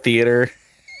even at the theater.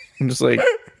 I'm just like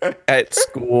at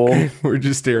school. We're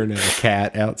just staring at a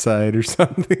cat outside or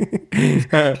something.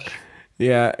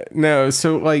 Yeah. No.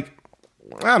 So like,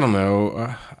 I don't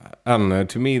know.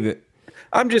 To me, that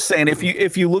I'm just saying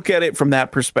if you look at it from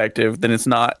that perspective, then it's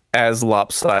not as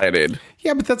lopsided.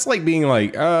 yeah, but that's like being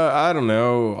like, I don't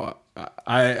know.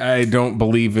 I don't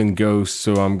believe in ghosts,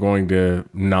 so I'm going to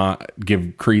not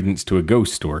give credence to a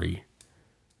ghost story.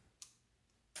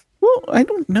 Well, I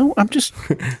don't know. I'm just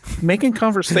making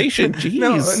conversation.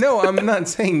 Jeez. No, I'm not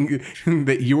saying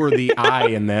that you're the I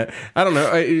in that. I don't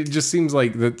know. It just seems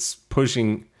like that's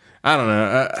pushing. I don't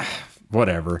know.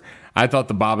 Whatever. I thought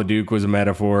the Babadook was a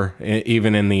metaphor,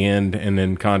 even in the end and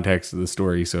in context of the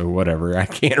story. So whatever. I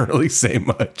can't really say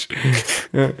much.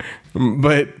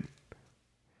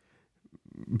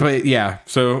 But yeah.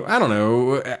 So I don't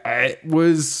know. It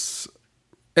was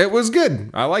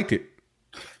good. I liked it.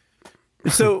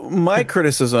 So my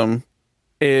criticism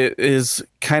is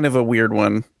kind of a weird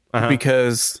one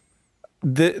because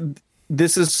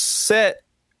this is set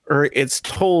or it's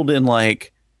told in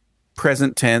like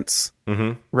present tense,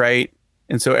 right?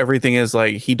 And so everything is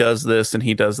like he does this and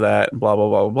he does that, and blah blah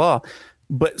blah blah blah.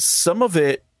 But some of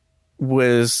it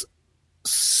was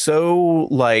so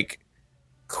like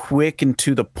quick and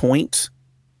to the point,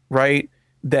 right?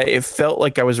 That it felt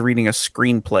like I was reading a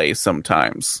screenplay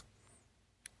sometimes,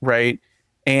 right?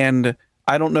 And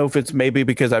I don't know if it's maybe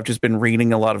because I've just been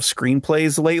reading a lot of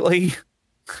screenplays lately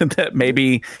that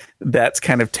maybe that's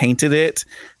kind of tainted it.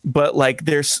 But like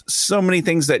there's so many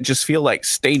things that just feel like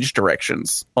stage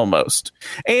directions almost.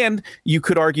 And you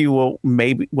could argue,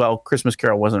 well, Christmas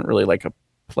Carol wasn't really like a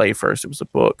play first. It was a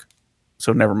book.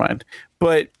 So never mind.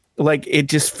 But like it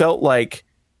just felt like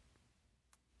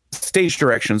stage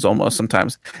directions almost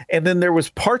sometimes. And then there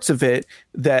was parts of it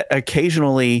that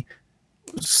occasionally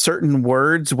certain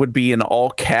words would be in all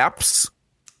caps,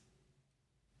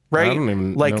 right? I don't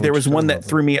even like know there what was you're one talking that about.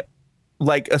 threw me,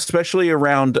 like especially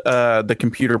around the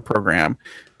computer program.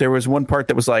 There was one part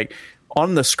that was like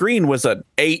on the screen was an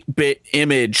 8-bit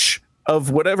image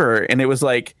of whatever, and it was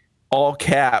like all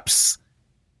caps,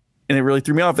 and it really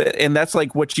threw me off. And that's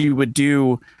like what you would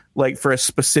do like for a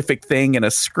specific thing in a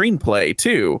screenplay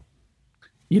too,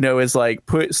 you know, is like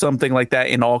put something like that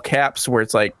in all caps where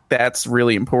it's like that's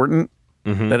really important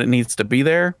that it needs to be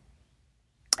there.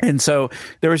 And so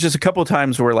there was just a couple of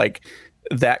times where like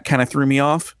that kind of threw me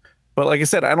off. But like I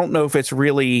said, I don't know if it was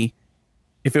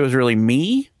really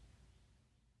me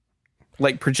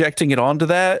like projecting it onto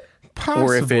that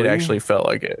or if it actually felt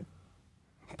like it.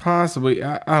 Possibly.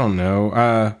 I don't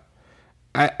know.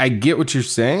 I get what you're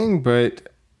saying, but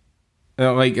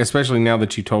like, especially now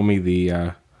that you told me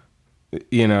the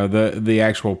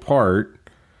actual part,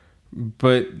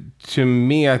 but to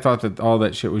me, I thought that all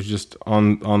that shit was just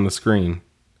on the screen.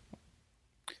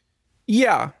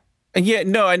 Yeah.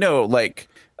 No, I know. Like,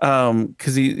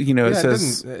 cause he, you know, it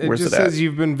says, it where's just it at? says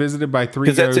you've been visited by 3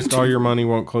 'Cause that's ghosts. in All two- your money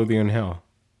won't clothe you in hell.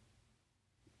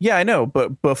 Yeah, I know.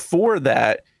 But before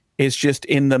that, it's just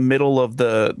in the middle of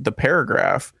the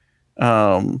paragraph.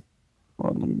 Well,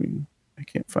 I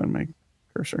can't find my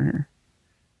cursor here.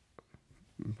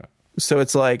 So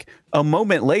it's like a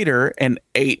moment later, an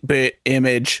 8-bit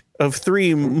image of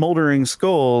 3 moldering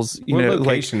skulls. You What know, like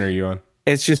location are you on?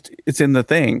 it's in the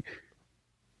thing.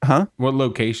 Huh? What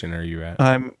location are you at?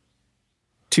 I'm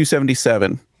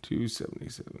 277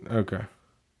 277. Okay.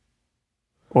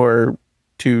 or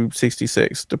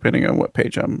 266, depending on what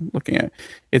page I'm looking at.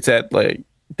 It's at like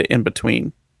the in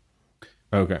between.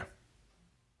 Okay.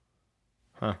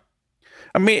 Huh.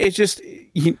 I mean, it's just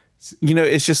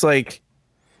It's just like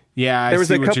Yeah, there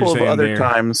was a couple of other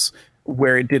times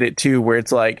where it did it too, where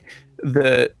it's like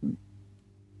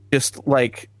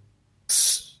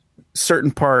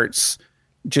certain parts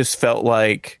just felt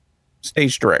like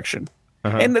stage direction.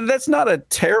 And that's not a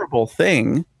terrible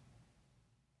thing.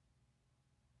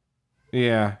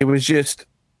 Yeah. It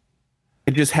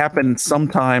just happened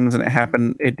sometimes,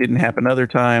 and it didn't happen other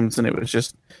times, and it was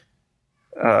just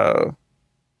a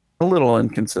little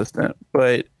inconsistent,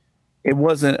 but it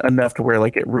wasn't enough to where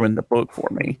like it ruined the book for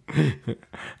me.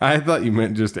 I thought you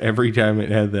meant just every time it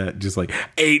had that just like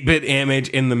 8-bit image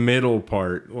in the middle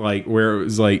part, like where it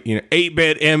was like,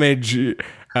 8-bit image.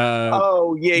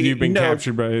 You've been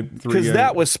captured by 3. Because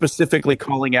that was specifically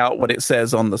calling out what it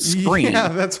says on the screen. Yeah,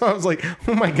 that's why I was like,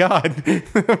 oh my God,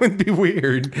 that would be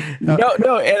weird. No.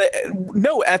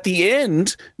 At the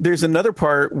end, there's another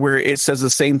part where it says the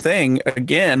same thing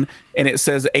again, and it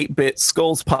says 8-bit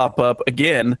skulls pop up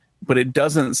again, but it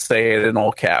doesn't say it in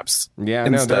all caps. Yeah,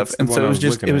 and stuff. And so it was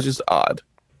just odd.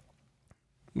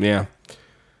 Yeah.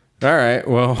 All right.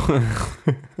 Well,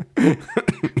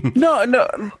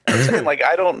 no. I'm saying, like,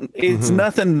 I don't. It's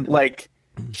nothing like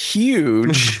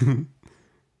huge.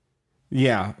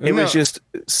 Yeah, it was just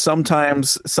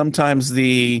sometimes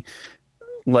it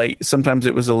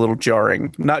was a little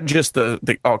jarring. Not just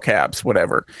the all caps,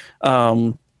 whatever.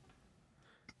 But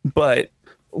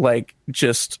like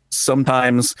just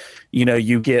sometimes,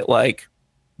 you get like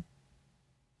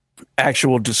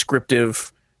actual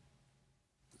descriptive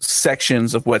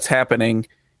sections of what's happening,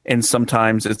 and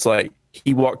sometimes it's like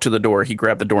he walked to the door, he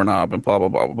grabbed the doorknob, and blah blah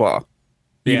blah blah blah.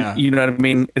 Yeah, you know what I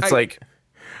mean. It's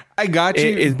I got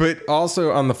you, but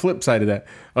also on the flip side of that,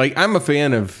 like I'm a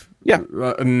fan of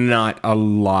not a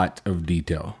lot of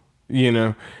detail.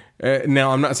 Now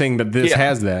I'm not saying that this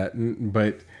has that,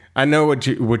 but I know what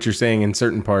you're saying in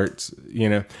certain parts.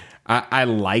 I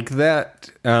like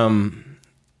that,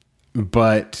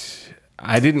 but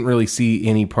I didn't really see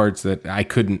any parts that I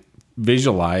couldn't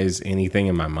visualize anything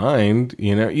in my mind.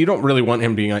 You don't really want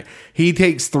him being like, he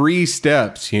takes 3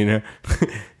 steps, No,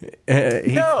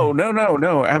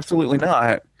 absolutely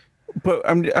not. But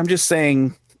I'm just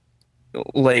saying,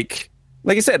 like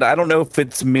I said, I don't know if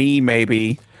it's me,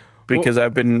 maybe because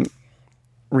I've been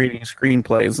reading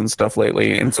screenplays and stuff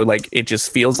lately, and so like it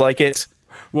just feels like it.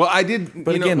 Well, I did,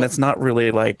 but again, that's not really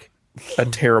like a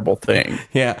terrible thing.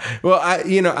 Yeah. Well,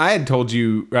 I had told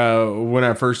you when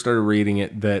I first started reading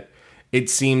it that it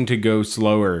seemed to go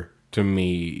slower to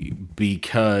me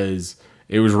because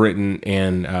it was written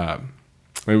in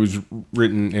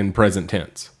present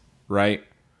tense, right?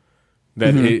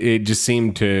 That it just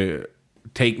seemed to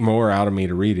take more out of me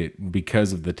to read it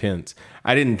because of the tense.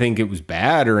 I didn't think it was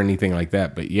bad or anything like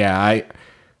that, but yeah, I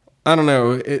don't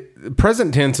know.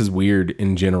 Present tense is weird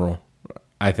in general,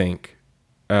 I think.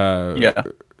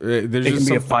 It can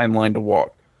be a fine line to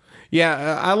walk.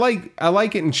 Yeah, I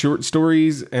like it in short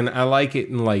stories, and I like it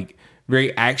in like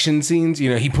very action scenes.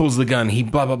 He pulls the gun, he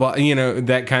blah blah blah.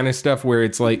 That kind of stuff where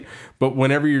it's like. But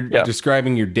whenever you're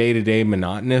describing your day-to-day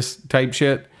monotonous type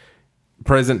shit,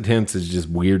 present tense is just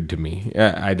weird to me.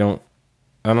 I don't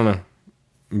know,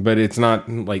 but it's not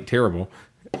like terrible.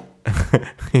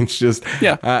 It's just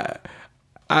I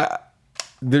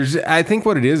think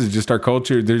what it is just our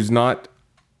culture. There's not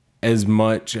as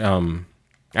much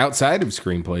outside of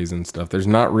screenplays and stuff. There's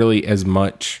not really as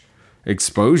much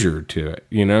exposure to it,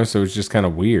 so it's just kind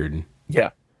of weird. Yeah,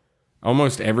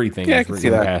 almost everything is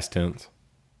written in past tense.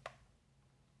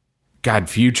 God,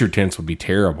 future tense would be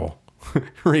terrible.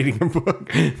 Reading a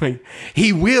book like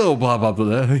he will blah blah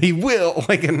blah, he will,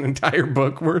 like an entire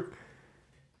book worth.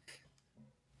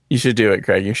 You should do it,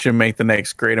 Craig. You should make the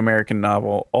next great American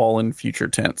novel all in future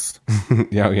tense.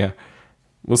 Yeah.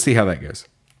 We'll see how that goes.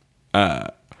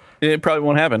 It probably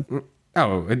won't happen.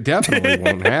 Oh, it definitely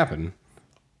won't happen.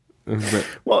 But,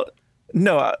 well,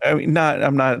 no, I mean,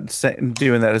 I'm not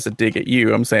doing that as a dig at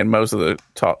you. I'm saying most of the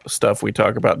stuff we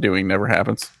talk about doing never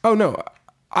happens. Oh no,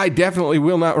 I definitely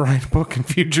will not write a book in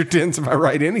future tense if I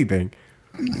write anything.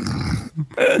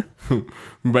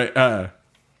 But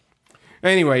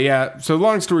anyway, yeah. So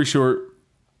long story short,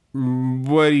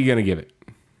 what are you gonna give it?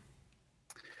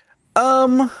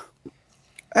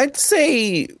 I'd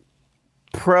say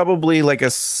probably like a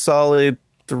solid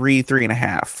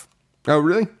 3.5. Oh,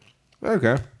 really?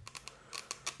 Okay.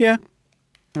 Yeah.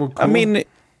 Well, cool. I mean,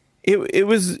 it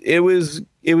was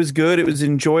good. It was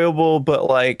enjoyable, but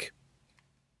like,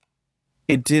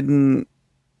 it didn't.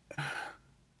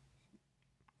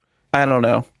 I don't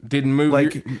know. Didn't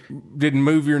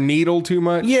move your needle too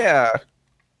much. Yeah.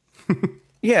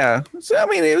 Yeah. So I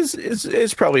mean,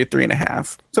 it's probably a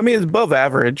 3.5. So I mean, it's above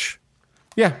average.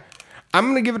 Yeah. I'm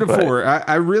going to give it a 4.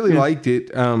 I really liked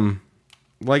it.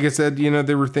 Like I said,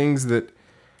 there were things that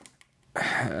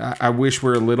I wish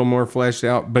were a little more fleshed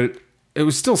out, but it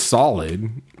was still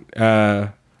solid.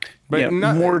 But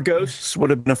more ghosts would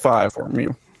have been a 5 for me.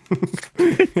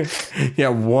 Yeah,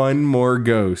 one more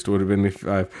ghost would have been a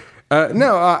 5.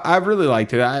 No, I really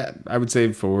liked it. I would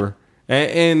say 4.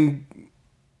 And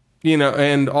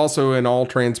also in all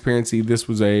transparency, this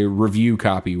was a review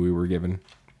copy we were given.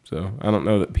 So I don't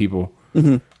know that people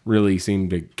really seem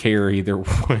to care either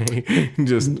way.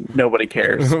 Just nobody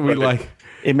cares.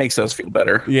 It makes us feel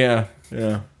better. Yeah.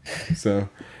 So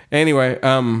anyway,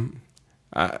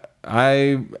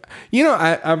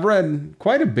 I've read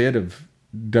quite a bit of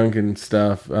Duncan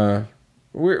stuff.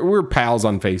 We're pals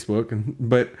on Facebook,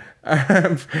 but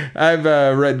I've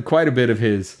read quite a bit of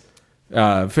his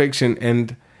fiction,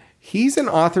 and he's an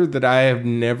author that I have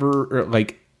never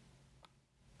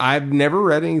I've never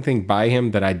read anything by him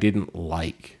that I didn't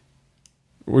like,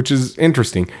 which is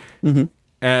interesting.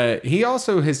 Mm-hmm. He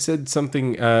also has said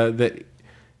something that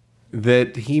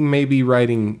he may be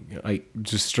writing like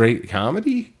just straight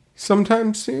comedy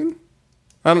sometime soon.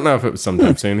 I don't know if it was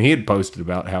sometime soon. He had posted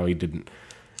about how he didn't,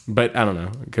 but I don't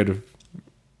know. It could have.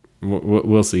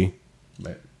 We'll see.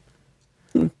 But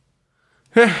all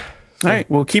right,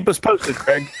 well, keep us posted,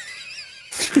 Craig.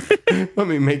 Let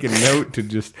me make a note to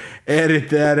just edit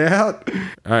that out.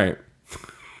 All right.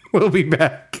 We'll be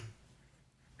back.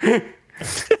 All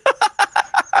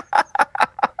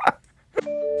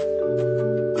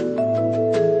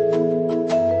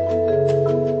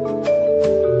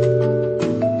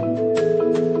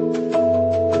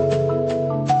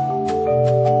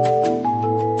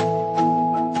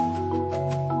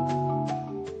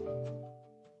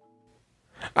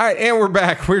right, and we're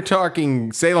back. We're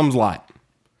talking Salem's Lot.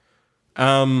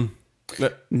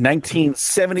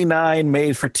 1979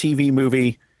 made for TV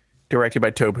movie directed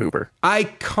by Tobe Hooper.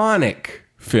 Iconic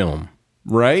film,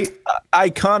 right?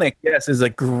 Iconic, yes, is a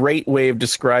great way of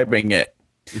describing it.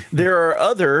 There are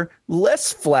other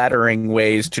less flattering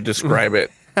ways to describe it.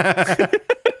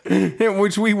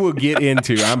 Which we will get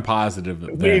into. I'm positive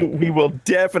of that. We will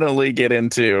definitely get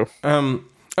into.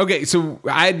 Okay, so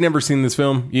I had never seen this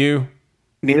film. You?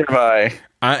 Neither have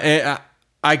I.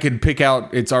 I could pick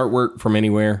out its artwork from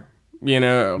anywhere,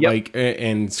 like,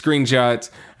 and screenshots.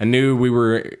 I knew we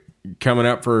were coming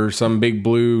up for some big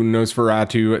blue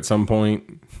Nosferatu at some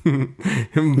point.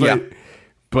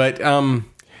 But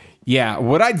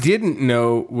what I didn't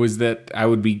know was that I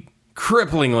would be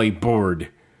cripplingly bored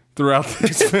throughout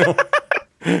this film.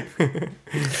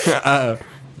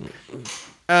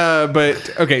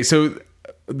 But okay, so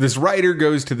this writer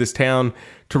goes to this town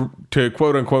to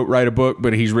quote unquote write a book,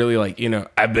 but he's really like,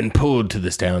 I've been pulled to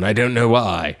this town. I don't know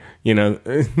why, An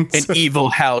evil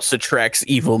house attracts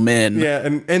evil men. Yeah.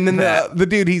 And then the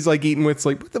dude he's like eating with's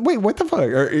like, what the fuck?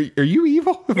 Are you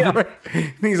evil? Yeah.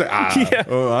 And he's like, I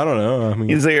don't know. I mean,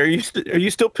 he's like, are you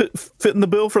still fitting the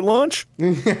bill for lunch?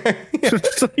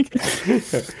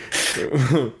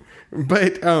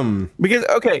 But, because,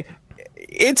 okay,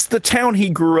 it's the town he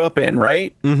grew up in,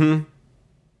 right? Mm-hmm.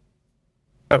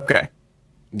 Okay.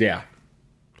 Yeah.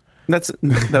 That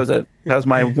was it. That was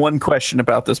my one question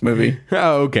about this movie.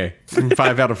 Oh, okay.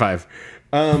 5 out of 5.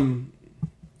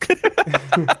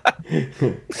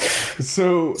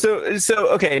 So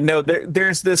okay. No,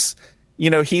 there's this.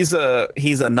 He's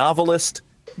a novelist,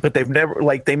 but they've never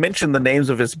they mention the names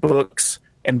of his books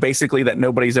and basically that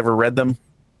nobody's ever read them.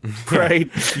 Right.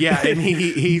 Yeah, and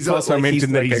he's also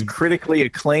mentioned that he's a critically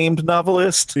acclaimed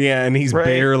novelist. Yeah, and he's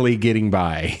barely getting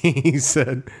by. He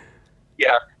said.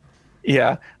 Yeah.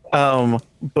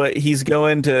 But he's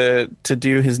going to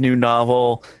do his new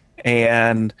novel,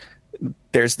 and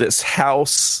there's this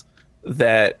house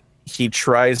that he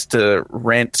tries to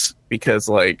rent because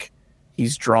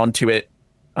he's drawn to it.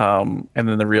 And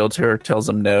then the realtor tells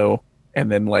him no,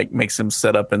 and then makes him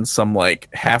set up in some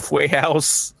halfway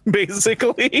house,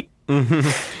 basically.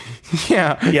 Mm-hmm.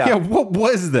 Yeah. What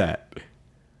was that?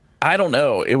 I don't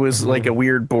know. It was like a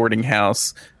weird boarding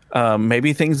house.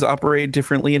 Maybe things operate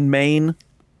differently in Maine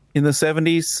in the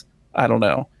 70s. I don't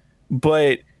know.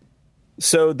 But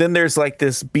so then there's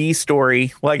this B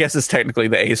story. Well, I guess it's technically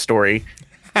the A story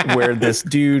where this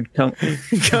dude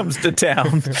comes to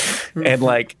town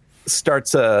and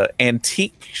starts a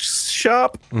antique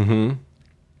shop. Mm-hmm.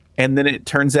 And then it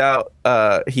turns out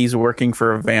he's working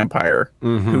for a vampire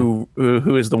who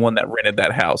is the one that rented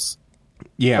that house.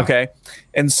 Yeah. Okay.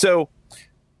 And so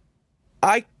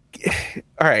all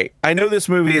right, I know this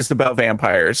movie is about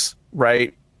vampires,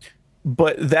 right?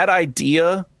 But that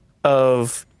idea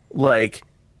of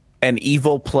an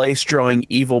evil place drawing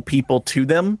evil people to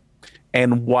them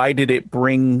and why did it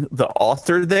bring the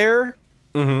author there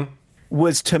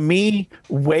was, to me,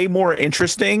 way more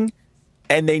interesting,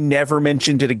 and they never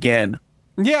mentioned it again.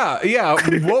 Yeah.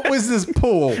 What was this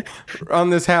pull on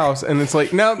this house? And it's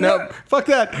like, no, fuck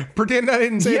that. Pretend I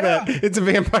didn't say that. It's a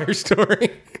vampire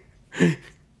story.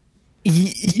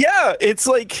 Yeah, it's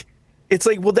like,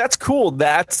 well, that's cool.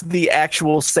 That's the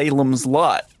actual Salem's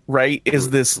Lot, right? Is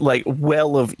this like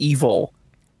well of evil,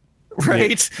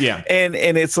 right? Yeah. And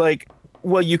it's like,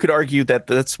 well, you could argue that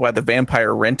that's why the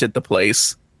vampire rented the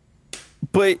place,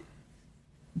 but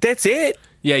that's it.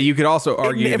 Yeah, you could also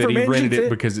argue that he rented it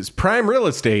because it's prime real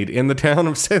estate in the town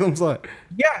of Salem's Lot.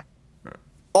 Yeah.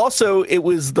 Also, it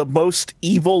was the most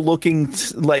evil looking,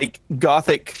 like,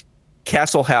 gothic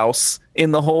castle house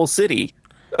in the whole city.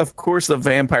 Of course, the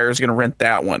vampire is going to rent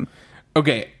that one.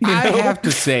 Okay, I have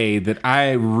to say that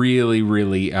I really,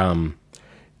 really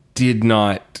did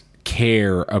not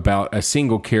care about a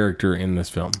single character in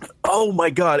this film. Oh my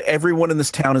God, everyone in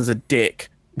this town is a dick.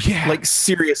 Yeah. Like,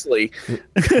 seriously.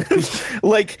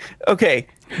 Like, okay,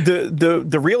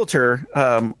 the realtor,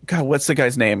 God, what's the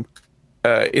guy's name?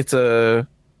 He's a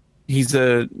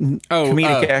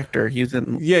comedic actor. He's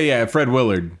in Fred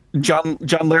Willard.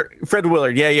 Fred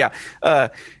Willard. Yeah.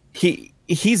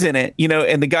 He's in it,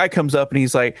 and the guy comes up and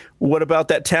he's like, "What about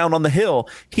that town on the hill?"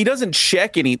 He doesn't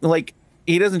check any, like,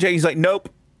 he doesn't check. He's like, "Nope."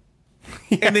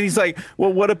 Yeah. And then he's like,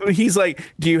 "Well, what about?" He's like,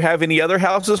 "Do you have any other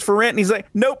houses for rent?" And he's like,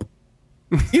 "Nope."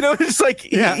 It's like,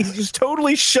 he's just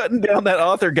totally shutting down that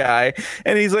author guy.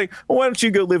 And he's like, well, why don't you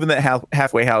go live in that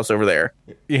halfway house over there?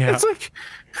 Yeah. It's like,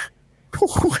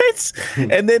 what?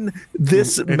 And then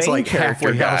this it's main like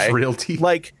character halfway guy, house realty.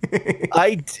 like,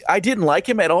 I didn't like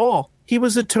him at all. He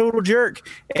was a total jerk.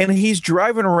 And he's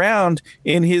driving around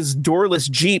in his doorless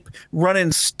Jeep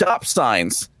running stop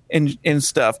signs and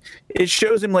stuff. It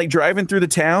shows him like driving through the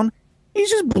town. He's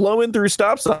just blowing through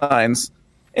stop signs.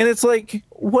 And it's like,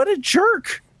 what a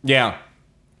jerk. Yeah.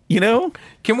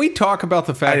 Can we talk about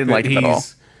the fact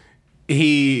that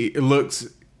he looks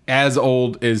as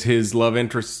old as his love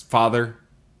interest's father?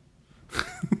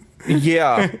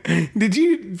 Yeah. Did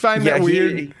you find that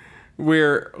weird?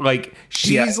 Where, like,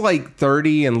 she's like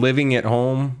 30 and living at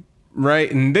home, right?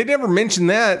 And they never mentioned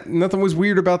that. Nothing was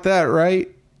weird about that,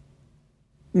 right?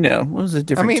 No, it was a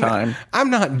different time. I'm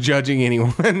not judging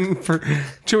anyone for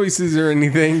choices or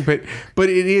anything, but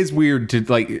it is weird to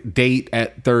like date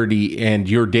at 30 and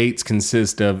your dates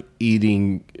consist of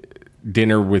eating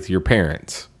dinner with your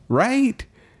parents, right?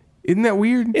 Isn't that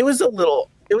weird? It was a little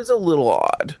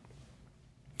odd.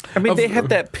 I mean, they had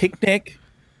that picnic,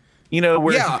 where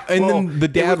then the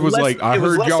dad was like, "I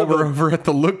heard y'all were over at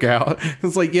the Lookout."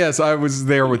 It's like, yes, I was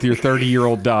there with your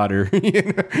 30-year-old daughter.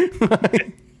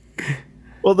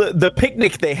 Well, the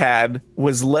picnic they had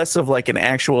was less of like an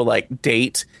actual like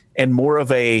date and more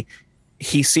of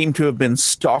he seemed to have been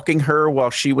stalking her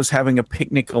while she was having a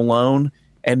picnic alone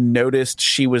and noticed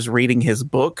she was reading his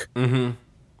book. And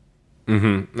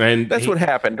that's what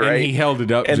happened, right? And he held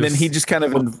it up. And then he just kind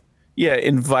of,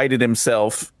 invited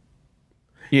himself,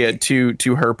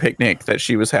 to her picnic that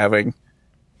she was having.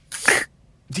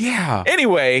 Yeah.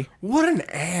 Anyway. What an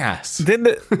ass. Then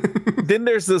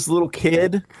there's this little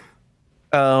kid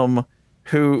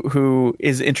who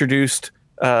is introduced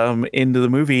into the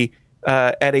movie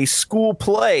at a school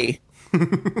play.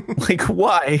 Like,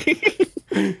 why?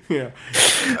 Yeah.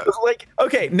 Like,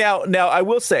 okay, now I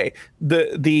will say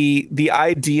the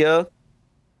idea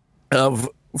of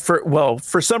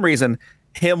for some reason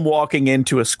him walking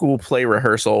into a school play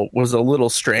rehearsal was a little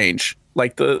strange.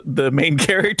 Like the main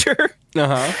character.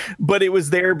 But it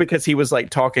was there because he was like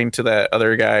talking to that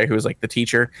other guy who was like the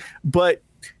teacher. But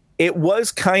it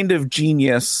was kind of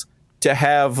genius to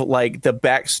have like the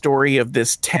backstory of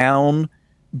this town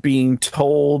being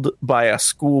told by a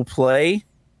school play.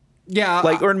 Yeah.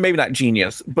 Like, or maybe not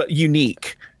genius, but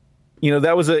unique.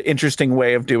 That was an interesting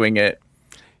way of doing it.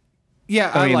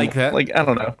 Yeah, I mean, like that. Like, I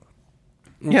don't know.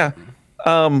 Yeah.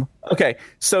 Okay.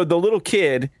 So the little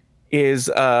kid is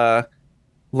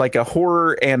like a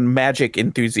horror and magic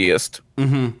enthusiast.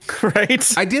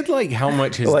 Right? I did like how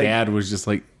much his dad was just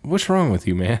like, "What's wrong with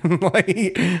you, man?"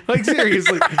 like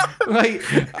seriously.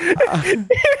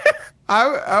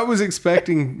 I was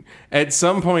expecting at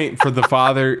some point for the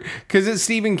father, because it's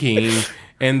Stephen King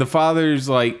and the father's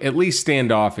like at least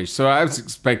standoffish. So I was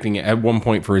expecting at one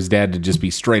point for his dad to just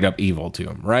be straight up evil to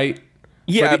him, right?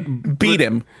 Yeah, beat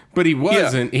him. But he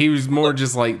wasn't. Yeah. He was more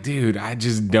just like, dude, I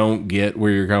just don't get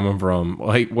where you're coming from.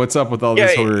 Like, what's up with all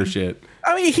this horror shit?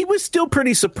 I mean, he was still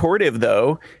pretty supportive,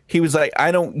 though. He was like,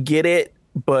 I don't get it,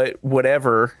 but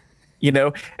whatever. you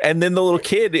know? And then the little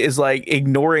kid is like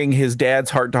ignoring his dad's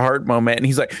heart to heart moment. And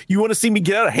he's like, you want to see me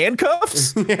get out of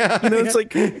handcuffs? Yeah, you know, it's like,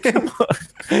 come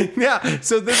on. Yeah.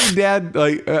 So then the dad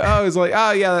I was like,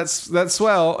 oh yeah, that's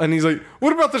swell. And he's like,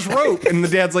 what about this rope? And the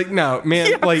dad's like, no, man,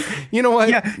 Yeah. like, you know what?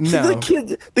 Yeah. No.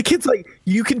 The kid's like,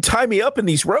 you can tie me up in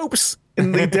these ropes.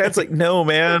 And the dad's like, no,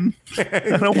 man,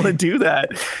 I don't want to do that.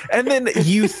 And then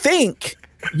you think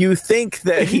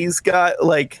that he's got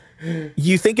like,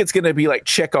 you think it's going to be like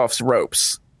Chekhov's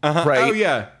ropes, right? Oh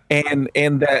yeah. And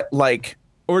that like,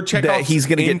 Or check that he's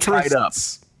going to get tied up.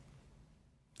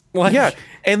 Like, Yeah.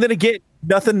 And then again,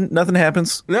 nothing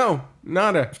happens. No,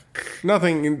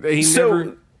 nothing. He So-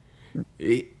 never.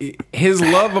 His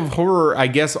love of horror, I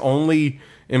guess, only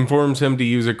informs him to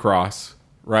use a cross,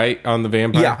 right, on the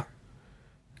vampire. Yeah.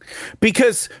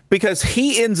 Because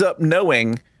he ends up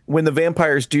knowing when the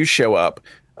vampires do show up,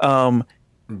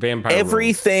 Vampire.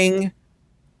 everything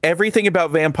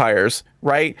about vampires,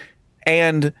 right?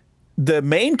 And the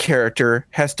main character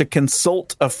has to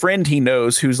consult a friend he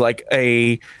knows who's like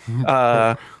a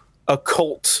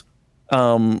occult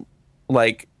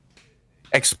like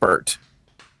expert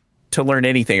to learn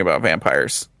anything about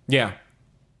vampires. Yeah.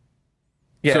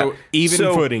 Yeah. So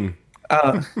even footing.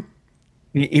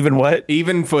 Even what?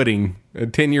 Even footing. A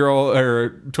 10-year-old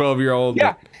or 12-year-old.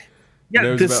 Yeah. Yeah,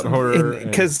 knows about horror.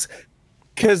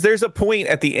 Because there's a point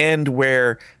at the end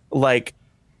where like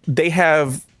they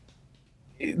have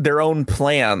their own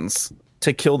plans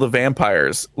to kill the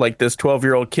vampires, like this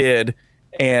 12-year-old kid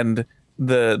and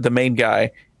the main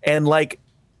guy, and like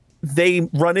they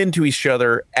run into each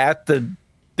other at the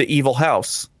evil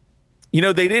house. You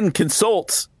know, they didn't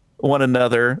consult one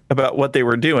another about what they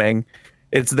were doing.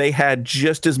 It's they had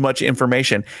just as much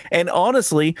information. And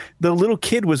honestly, the little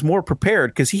kid was more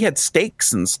prepared because he had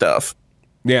stakes and stuff.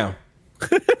 Yeah.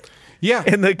 Yeah.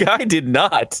 And the guy did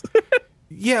not.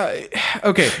 Yeah.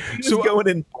 Okay. He was So going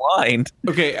in blind.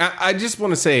 okay, I just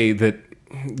want to say that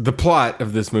the plot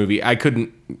of this movie, I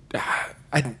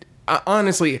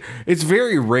honestly, it's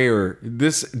very rare.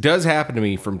 This does happen to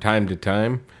me from time to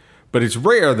time, but it's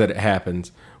rare that it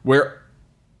happens where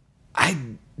I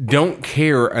don't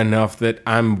care enough that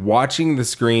I'm watching the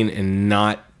screen and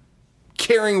not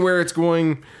caring where it's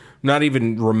going, not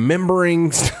even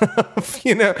remembering stuff,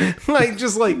 you know, like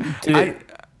just like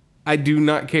I do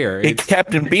not care. It's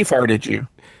Captain Beefhearted you.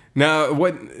 no, it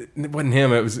wasn't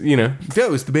him. It was, you know,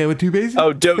 Dose, the band with two bases.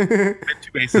 Oh, dope. 2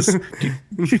 bases.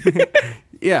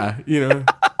 Yeah, you know.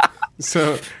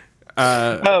 So,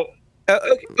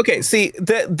 Okay. See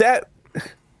that.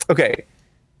 Okay.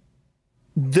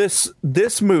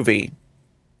 This movie,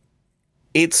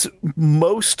 its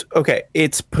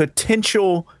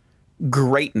potential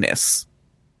greatness,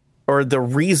 or the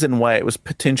reason why it was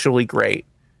potentially great,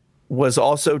 was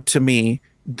also to me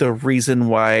the reason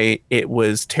why it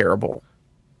was terrible.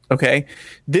 Okay,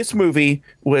 this movie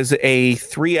was a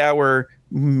 3-hour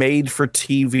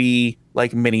made-for-TV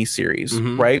like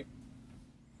miniseries, right?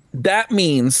 That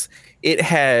means it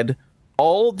had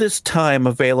all this time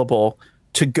available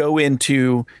to go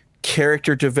into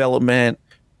character development,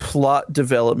 plot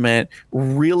development,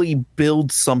 really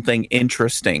build something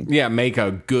interesting. yeah, make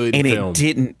a good And film. it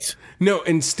didn't. No,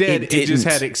 instead, It it just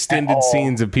didn't had extended at all.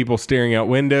 scenes of people staring out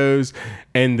windows,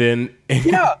 and then,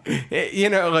 Yeah. you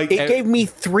know, like, It gave me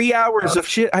 3 hours of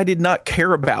shit I did not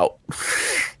care about.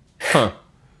 huh.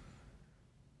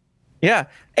 Yeah.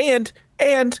 And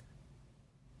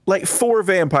like 4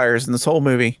 vampires in this whole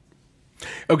movie.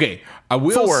 Okay, I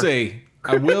will 4. say,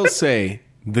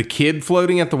 the kid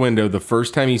floating at the window the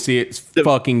first time you see it's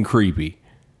fucking creepy.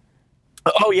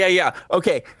 Oh yeah.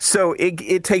 Okay, so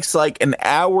it takes like an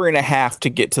hour and a half to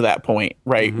get to that point,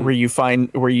 right? Where you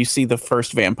see the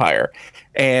first vampire,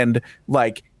 and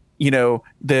like, you know,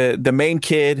 the main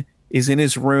kid is in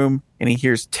his room and he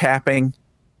hears tapping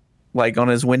like on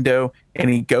his window, and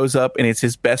he goes up and it's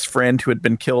his best friend who had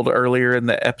been killed earlier in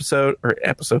the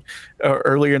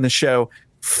earlier in the show,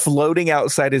 floating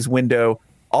outside his window,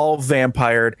 all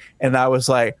vampired. And I was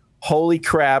like, holy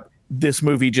crap, this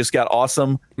movie just got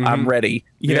awesome. I'm ready,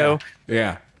 you know?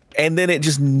 Yeah. And then it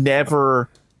just never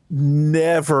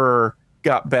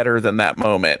got better than that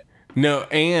moment. No,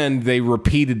 and they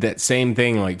repeated that same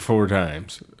thing like 4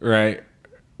 times, right?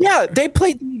 Yeah, they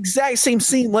played the exact same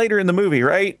scene later in the movie,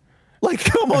 right?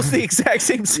 Like almost the exact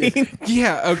same scene.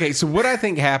 Yeah, okay, so what I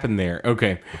think happened there,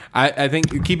 okay, I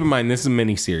think, keep in mind, this is a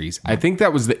mini-series. I think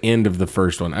that was the end of the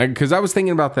first one, because I was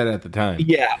thinking about that at the time.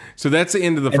 Yeah. So that's the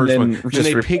end of the first then one. Then just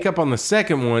they pick up on the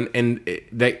second one, and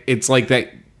it's like that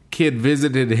kid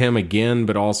visited him again,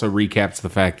 but also recaps the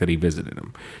fact that he visited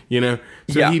him. You know,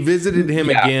 so he visited him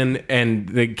again, and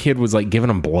the kid was like giving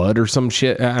him blood or some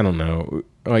shit. I don't know.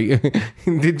 Like,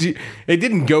 it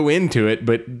didn't go into it,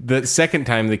 but the second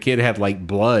time the kid had like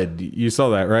blood. You saw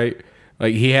that, right?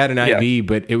 Like he had an IV,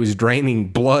 but it was draining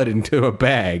blood into a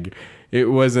bag. It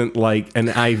wasn't like an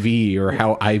IV or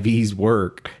how IVs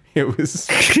work. It was,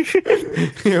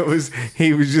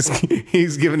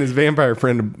 he's giving his vampire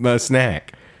friend a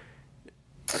snack.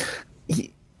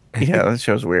 Yeah, that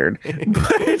show's weird.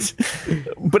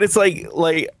 But it's like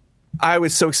I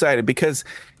was so excited because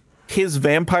his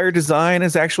vampire design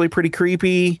is actually pretty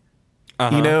creepy.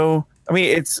 You know, I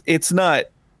mean, it's not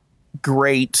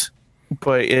great,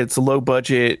 but it's low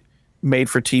budget, made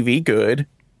for TV good,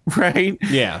 right?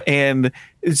 Yeah. And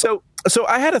so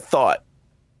I had a thought.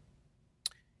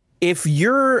 If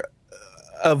you're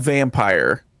a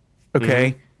vampire,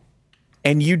 okay,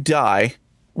 and you die,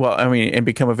 well, I mean, and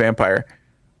become a vampire,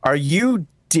 are you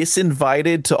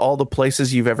disinvited to all the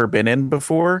places you've ever been in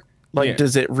before? Like,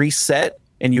 does it reset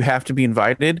and you have to be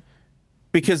invited?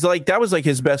 Because like that was like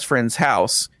his best friend's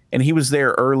house, and he was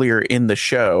there earlier in the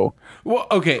show. Well,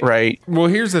 okay. Right. Well,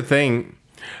 here's the thing.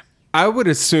 I would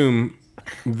assume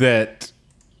that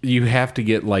you have to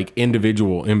get like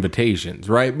individual invitations,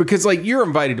 right? Because like you're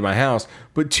invited to my house,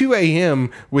 but 2 a.m.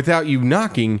 without you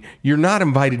knocking, you're not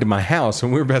invited to my house,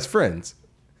 and we're best friends.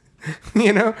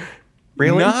 You know?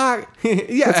 Really? Yeah.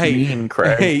 That's mean,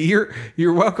 Craig. Hey,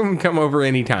 you're welcome to come over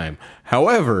anytime.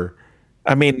 However,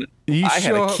 I mean, you I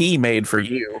had a key made for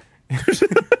you.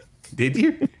 Did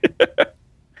you?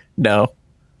 No.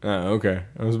 Oh, okay.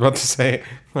 I was about to say,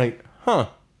 like, huh.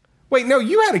 Wait, no,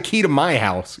 you had a key to my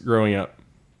house growing up.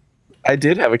 I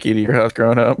did have a key to your house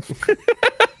growing up.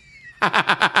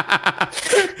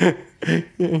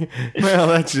 Well,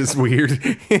 that's just weird.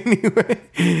 Anyway,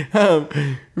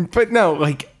 but no,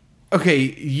 like, okay,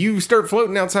 you start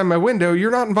floating outside my window, you're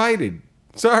not invited.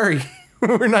 Sorry.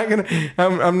 We're not gonna.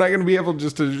 I'm not gonna be able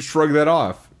just to shrug that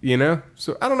off, you know.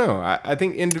 So I don't know. I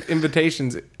think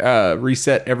invitations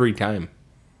reset every time.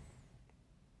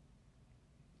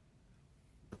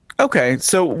 Okay,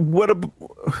 so what?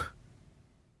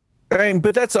 I mean,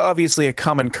 but that's obviously a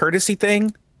common courtesy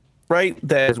thing, right?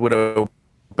 That would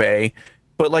obey.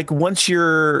 But like, once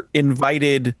you're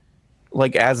invited,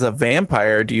 like as a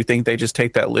vampire, do you think they just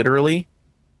take that literally?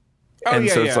 Oh, and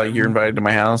yeah, so it's like you're invited to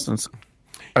my house, and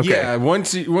okay. Yeah,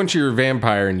 once you're a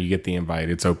vampire and you get the invite,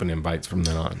 it's open invites from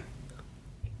then on.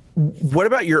 What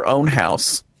about your own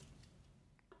house?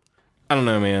 I don't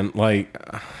know, man. Like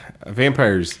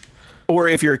vampires, or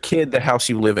if you're a kid, the house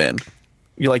you live in,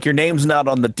 you're like your name's not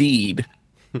on the deed,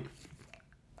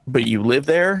 but you live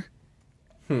there.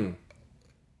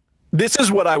 This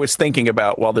is what I was thinking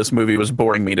about while this movie was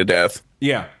boring me to death.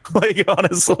 Yeah, like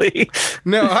honestly,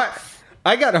 no,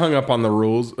 I got hung up on the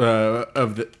rules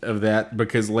of that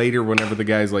because later, whenever the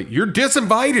guy's like, "You're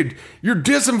disinvited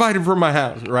from my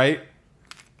house," right?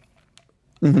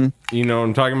 Mm-hmm. You know what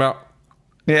I'm talking about?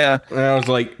 Yeah. And I was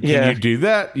like, "Can you do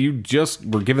that? You just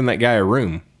were giving that guy a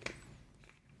room."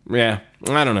 Yeah,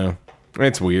 I don't know.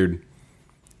 It's weird.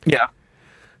 Yeah.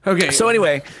 Okay. So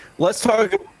anyway, let's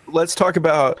talk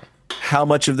about how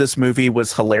much of this movie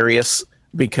was hilarious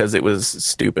because it was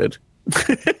stupid.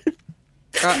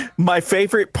 My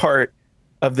favorite part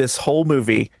of this whole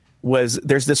movie was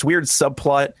there's this weird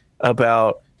subplot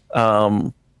about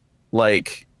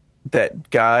like that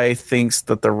guy thinks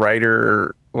that the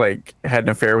writer like had an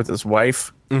affair with his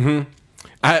wife. Mm-hmm.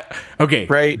 Okay.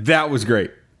 Right. That was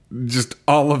great. Just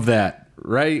all of that.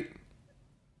 Right.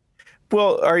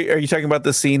 Well, are you talking about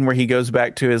the scene where he goes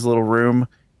back to his little room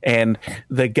and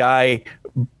the guy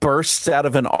bursts out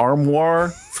of an armoire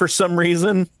for some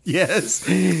reason? Yes.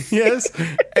 Yes.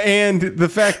 And the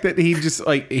fact that he just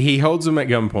like he holds him at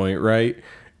gunpoint, right?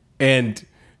 And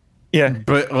yeah,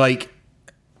 but like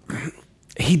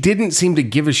he didn't seem to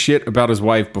give a shit about his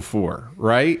wife before,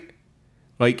 right?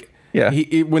 Like yeah,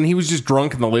 when he was just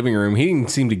drunk in the living room, he didn't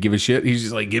seem to give a shit. He's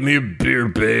just like, "Give me a beer,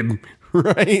 babe."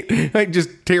 Right? Like just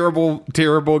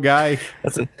terrible guy.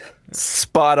 That's a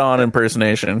spot on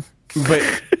impersonation.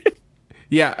 But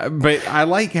yeah, but I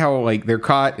like how like they're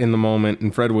caught in the moment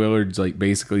and Fred Willard's like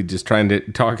basically just trying to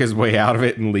talk his way out of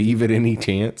it and leave at any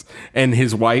chance. And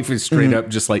his wife is straight up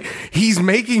just like, "He's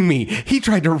making me. He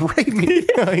tried to rape me."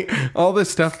 Like, all this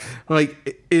stuff.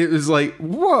 Like it was like,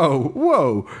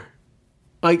 whoa.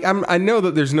 Like I know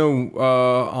that there's no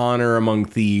honor among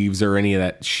thieves or any of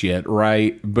that shit,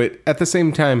 right? But at the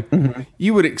same time,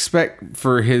 you would expect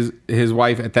for his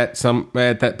wife at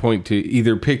that point to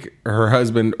either pick her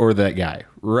husband or that guy,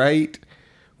 right?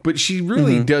 but she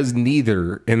really does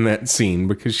neither in that scene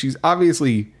because she's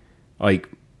obviously like,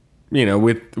 you know,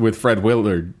 with Fred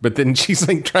Willard, but then she's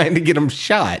like trying to get him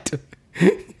shot.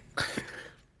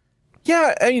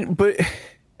 Yeah, I mean, but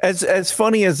as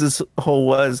funny as this whole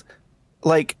was,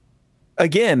 like,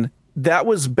 again, that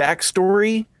was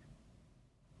backstory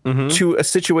to a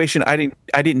situation I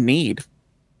didn't need.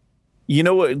 You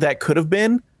know what that could have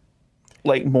been?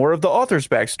 Like more of the author's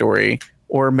backstory,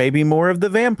 or maybe more of the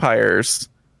vampires,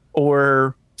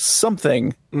 or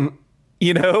something.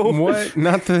 You know what?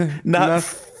 Not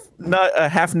a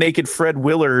half-naked Fred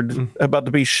Willard about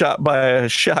to be shot by a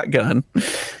shotgun.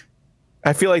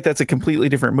 I feel like that's a completely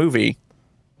different movie.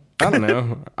 I don't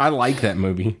know. I like that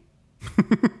movie.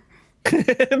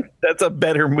 That's a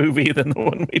better movie than the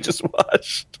one we just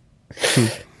watched.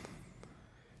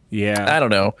 Yeah. I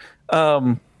don't know.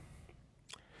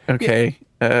 Okay.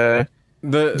 Yeah.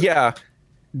 Yeah.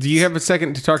 Do you have a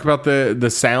second to talk about the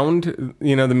sound,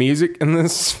 you know, the music in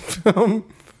this film?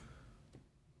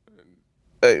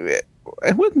 It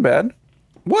wasn't bad.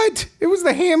 What? It was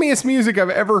the hammiest music I've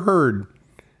ever heard.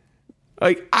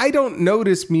 Like, I don't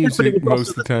notice music most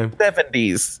of the time.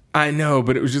 70s. I know,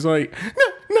 but it was just like,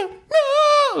 no,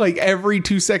 like every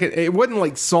 2 seconds. It wasn't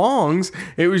like songs.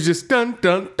 It was just dun,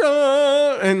 dun,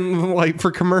 dun. And like for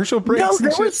commercial breaks.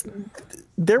 No,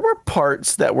 there were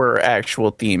parts that were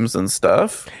actual themes and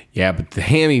stuff. Yeah, but the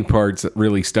hammy parts that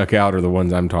really stuck out are the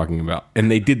ones I'm talking about.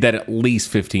 And they did that at least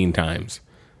 15 times.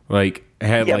 Like,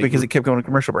 because it kept going to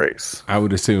commercial breaks. I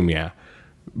would assume, yeah.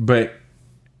 But,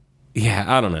 yeah,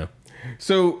 I don't know.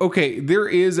 So, okay, there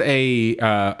is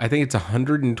I think it's a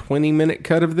 120-minute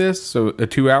cut of this, so a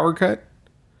 2-hour cut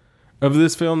of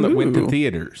this film that went to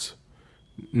theaters.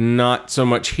 Not so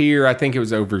much here. I think it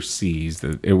was overseas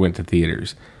that it went to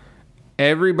theaters.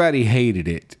 Everybody hated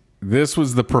it. This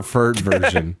was the preferred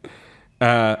version.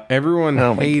 Everyone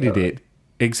hated it,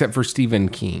 except for Stephen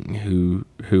King, who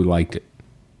liked it.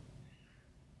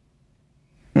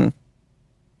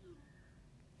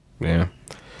 Yeah.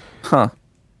 Huh.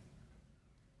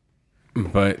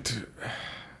 But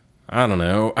I don't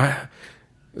know.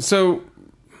 So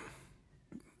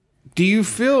do you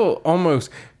feel almost,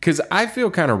 because I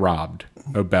feel kind of robbed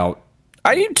about.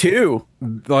 I do too.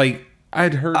 Like,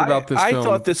 I'd heard about this film. I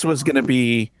thought this was going to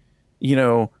be, you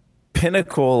know,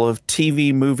 pinnacle of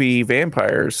TV movie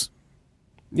vampires.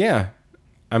 Yeah.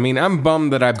 I mean, I'm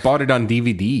bummed that I bought it on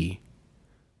DVD.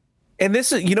 And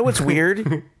this is, you know what's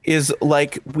weird is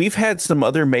like we've had some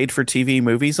other made for TV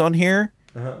movies on here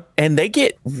and they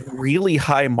get really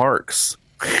high marks.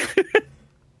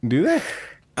 Do they?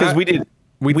 Because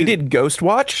we did Ghost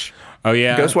Watch. Oh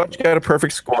yeah. Ghost Watch got a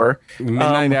perfect score.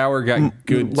 Midnight Hour got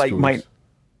good scores.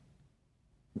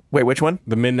 Wait, which one?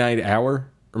 The Midnight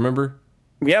Hour, remember?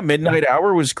 Yeah, Midnight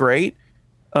Hour was great.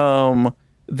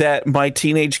 That My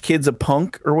Teenage Kid's a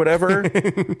Punk or whatever.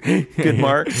 Good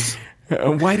marks.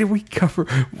 Why did we cover?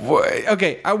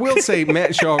 Okay, I will say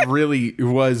Matt Shaw really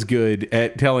was good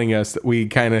at telling us that we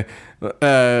kind of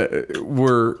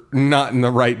were not in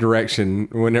the right direction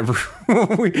whenever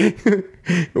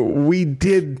we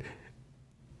did,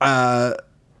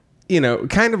 you know,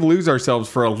 kind of lose ourselves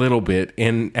for a little bit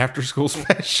in after school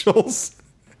specials.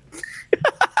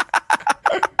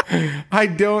 I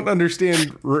don't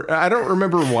understand. I don't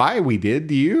remember why we did.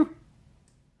 Do you?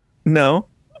 No.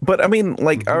 But I mean,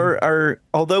 like our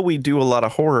although we do a lot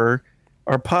of horror,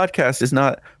 our podcast is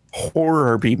not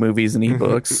horror B movies and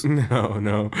ebooks.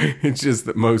 No. It's just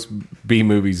that most B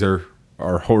movies are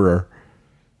horror.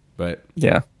 But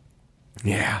yeah.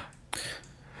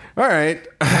 All right.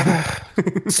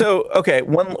 So okay,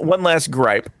 one last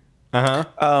gripe.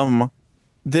 The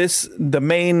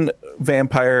main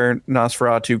vampire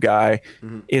Nosferatu guy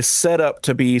is set up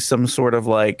to be some sort of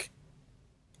like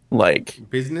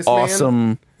businessman?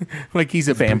 Awesome. Like he's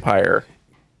a vampire.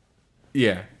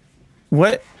 Yeah.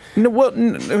 What? No, well,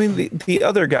 I mean, the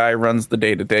other guy runs the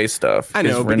day-to-day stuff. I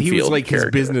know, but he was like his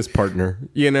business partner,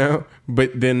 you know?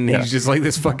 But then he's just like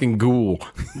this fucking ghoul.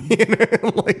 You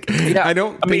know? Like, I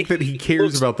don't think that he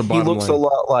cares about the bottom line. He looks a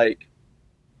lot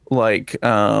like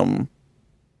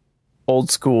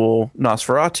old school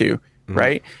Nosferatu,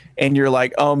 right? And you're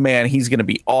like, oh man, he's going to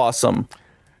be awesome.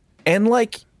 And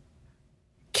like,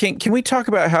 Can we talk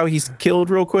about how he's killed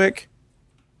real quick?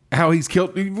 How he's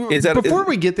killed? Before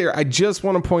we get there, I just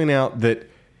want to point out that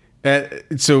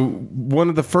so one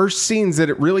of the first scenes that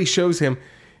it really shows him,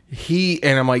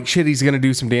 and I'm like, shit, he's going to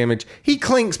do some damage. He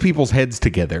clanks people's heads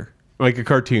together like a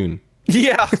cartoon.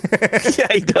 Yeah,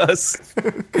 yeah, he does.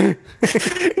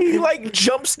 He like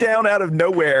jumps down out of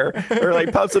nowhere, or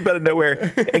like pops up out of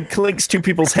nowhere, and clinks two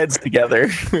people's heads together.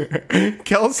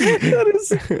 Kelsey,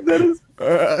 That is.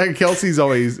 Kelsey's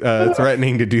always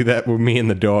threatening to do that with me and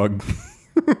the dog.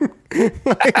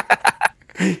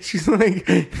 She's like,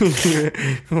 I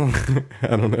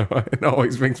don't know. It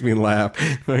always makes me laugh.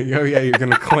 Like, oh yeah, you're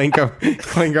gonna clank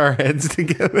our heads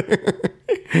together.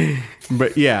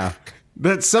 But yeah,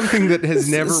 that's something that has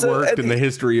never worked in the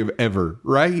history of ever,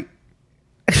 right?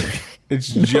 It's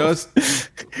just it's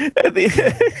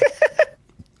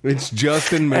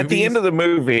just in movies. At the end of the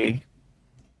movie,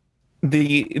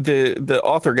 the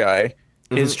author guy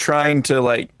is trying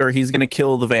to he's gonna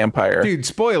kill the vampire. Dude,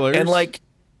 spoilers. And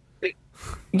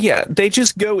yeah, they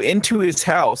just go into his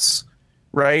house,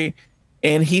 right?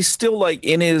 And he's still like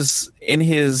in his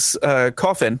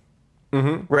coffin,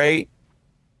 right?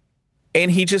 And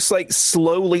he just like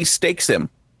slowly stakes him.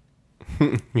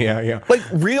 Yeah. Like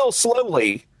real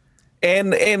slowly.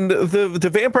 And the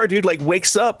vampire dude like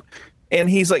wakes up and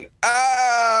he's like,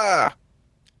 ah.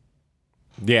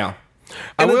 Yeah.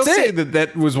 I will say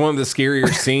that was one of the scarier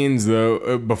scenes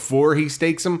though, before he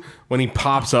stakes him, when he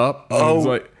pops up. He's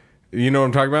like, you know what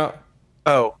I'm talking about?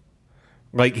 Oh.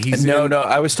 Like he's No,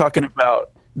 I was talking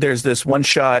about there's this one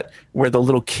shot where the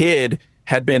little kid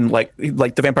had been like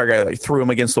the vampire guy like threw him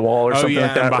against the wall or something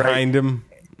like that. And behind him.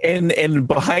 And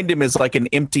behind him is like an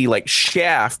empty like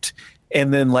shaft,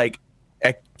 and then like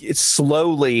it's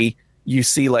slowly you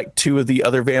see like two of the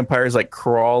other vampires like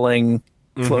crawling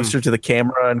closer to the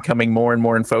camera and coming more and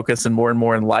more in focus and more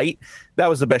in light. That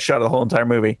was the best shot of the whole entire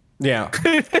movie. Yeah.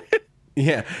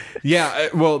 Yeah.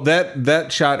 Well,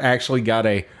 that shot actually got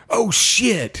a "oh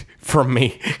shit" from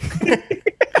me.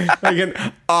 Like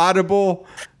an audible,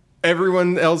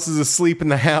 everyone else is asleep in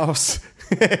the house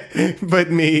but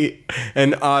me,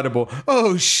 an audible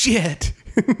 "oh shit."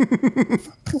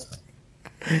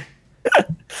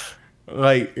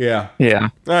 Like, yeah.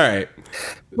 All right.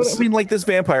 But I mean, like this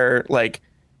vampire, like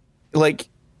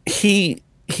he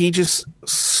just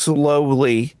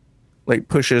slowly like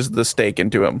pushes the stake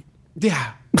into him.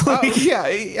 Yeah. Yeah.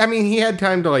 I mean, he had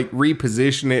time to like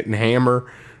reposition it and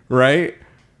hammer, right?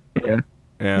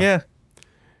 Yeah.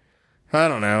 I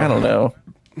don't know.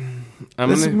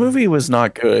 This movie was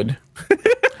not good.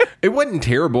 It wasn't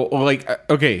terrible. Like,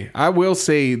 okay, I will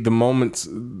say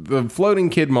the floating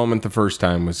kid moment the first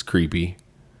time was creepy.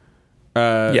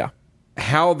 Yeah.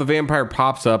 How the vampire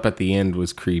pops up at the end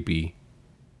was creepy.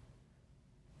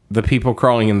 The people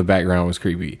crawling in the background was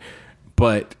creepy.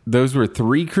 But those were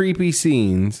three creepy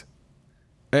scenes.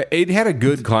 It had a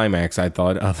good climax, I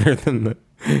thought, other than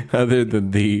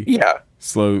the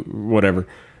slow whatever.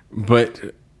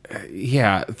 But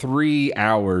yeah, 3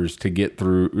 hours to get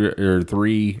through, or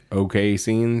three okay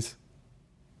scenes,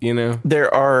 you know?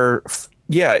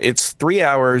 It's 3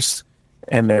 hours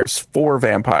and there's 4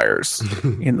 vampires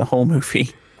in the whole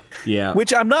movie. Yeah.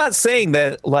 Which I'm not saying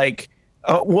that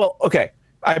okay.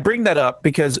 I bring that up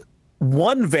because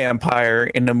one vampire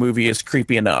in a movie is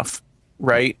creepy enough,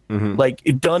 right? Mm-hmm. Like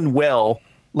done well.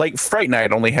 Like Fright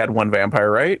Night only had one vampire,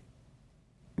 right?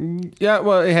 Yeah,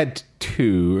 well, it had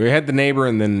 2. It had the neighbor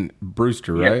and then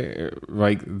Brewster, right?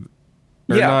 Like,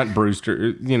 not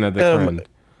Brewster, the friend.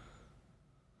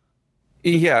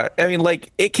 Yeah, I mean,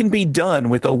 like, it can be done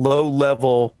with a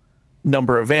low-level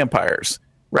number of vampires,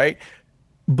 right?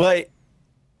 But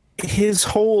his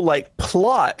whole, like,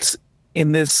 plot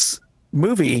in this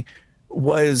movie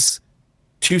was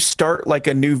to start, like,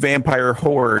 a new vampire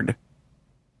horde.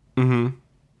 Mm-hmm.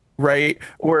 Right?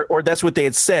 Or that's what they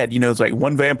had said. It's like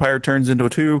one vampire turns into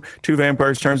 2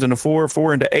 vampires turns into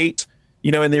 4 into 8.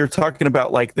 And they were talking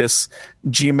about, like, this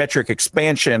geometric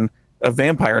expansion of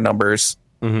vampire numbers.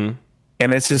 Mm-hmm.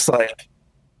 And it's just like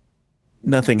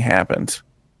nothing happened.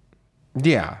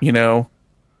 Yeah.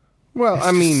 Well,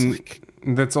 I mean,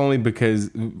 that's only because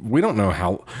we don't know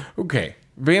how. Okay,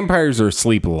 vampires are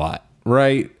asleep a lot,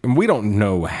 right? And we don't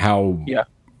know how. Yeah.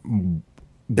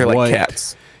 They're like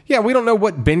cats. Yeah, we don't know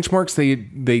what benchmarks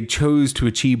they chose to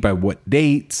achieve by what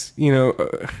dates.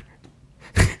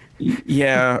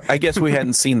 Yeah, I guess we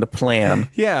hadn't seen the plan.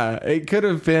 Yeah, it could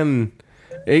have been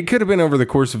over the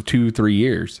course of 2-3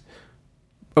 years.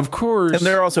 Of course. And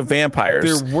they're also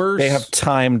vampires. They have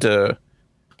time to...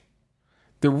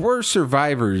 There were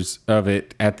survivors of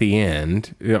it at the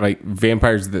end, like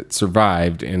vampires that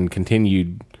survived and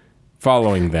continued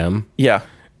following them. Yeah.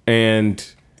 And...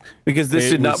 Because this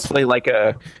did not play like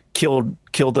a kill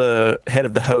the head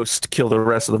of the host, kill the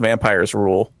rest of the vampires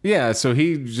rule. Yeah, so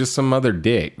he's just some other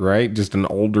dick, right? Just an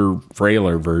older,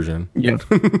 frailer version. Yeah.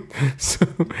 So,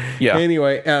 yeah.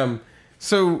 Anyway,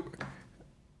 so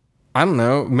I don't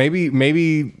know.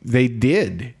 Maybe they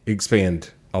did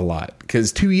expand a lot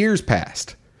because 2 years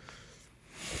passed.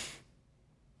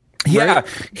 Yeah, Right?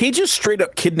 he just straight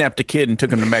up kidnapped a kid and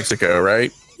took him to Mexico,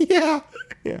 right? Yeah.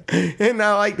 And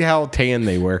I liked how tan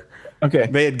they were. Okay.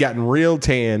 They had gotten real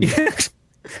tan.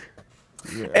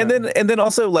 And then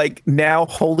also like now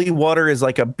holy water is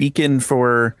like a beacon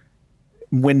for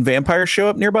when vampires show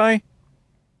up nearby.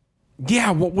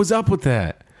 Yeah, what was up with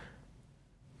that?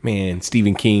 Man,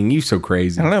 Stephen King, you so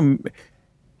crazy. I don't know.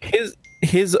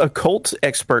 His occult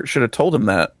expert should have told him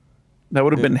that. That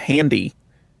would have been handy.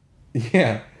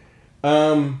 Yeah.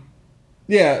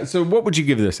 Yeah, so what would you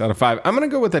give this out of 5? I'm going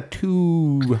to go with a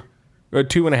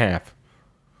 2.5.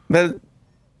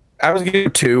 I was giving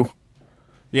it 2.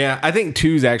 Yeah, I think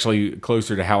 2 is actually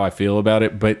closer to how I feel about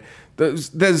it, but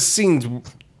those scenes,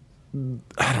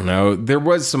 I don't know, there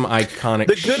was some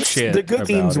iconic shit. The good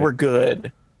scenes were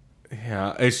good.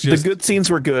 Yeah, it's just The good scenes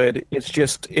were good. It's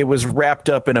just it was wrapped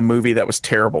up in a movie that was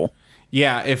terrible.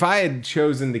 yeah. If I had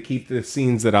chosen to keep the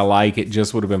scenes that I like, it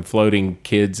just would have been floating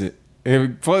kids,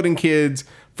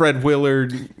 Fred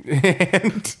Willard,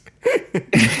 and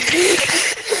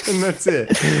that's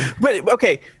it. But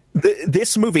okay,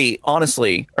 this movie,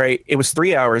 honestly, all right, it was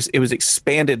 3 hours. It was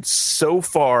expanded so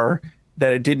far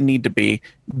that it didn't need to be.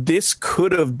 This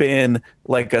could have been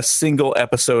like a single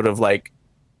episode of like,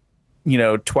 you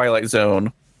know, Twilight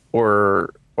Zone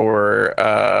or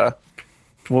what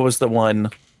was the one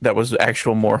that was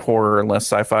actual more horror and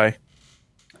less sci-fi?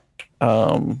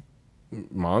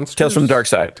 Monsters? Tales from the Dark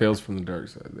Side. Tales from the Dark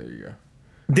Side. There you go.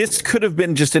 This could have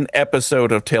been just an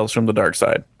episode of Tales from the Dark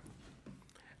Side.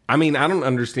 I mean, I don't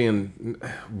understand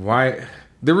why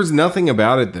there was nothing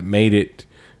about it that made it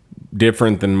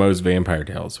different than most vampire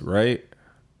tales, right?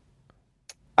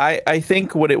 I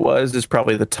think what it was is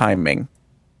probably the timing.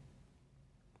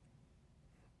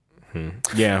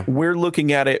 Yeah. We're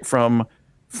looking at it from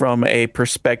a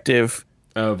perspective,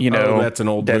 Of, you know, that's an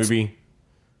old that's- movie.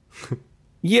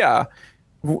 yeah.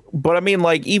 But I mean,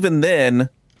 like, even then,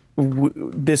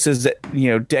 this is, you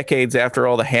know, decades after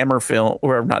all the Hammer film,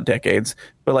 or not decades,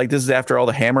 but like this is after all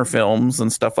the Hammer films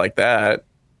and stuff like that.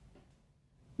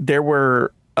 There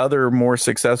were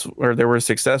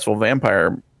successful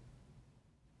vampire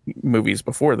movies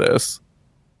before this.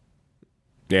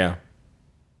 Yeah.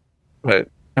 But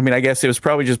I mean, I guess it was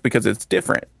probably just because it's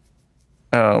different.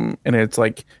 And it's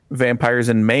like vampires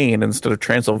in Maine instead of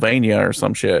Transylvania or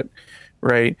some shit.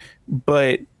 Right.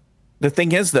 But the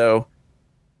thing is, though,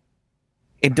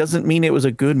 it doesn't mean it was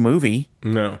a good movie.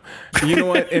 No. You know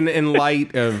what? In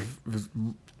light of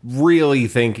really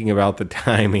thinking about the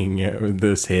timing of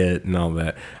this hit and all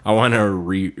that, I want to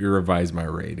revise my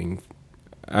rating.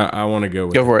 I want to go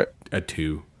with For it. a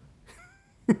 2.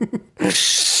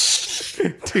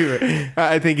 2.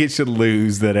 I think it should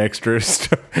lose that extra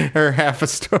or half a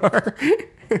star.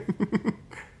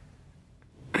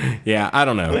 Yeah, I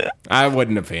don't know. I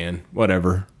wasn't a fan.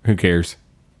 Whatever. Who cares?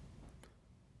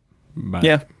 But,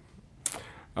 Yeah.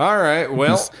 all right.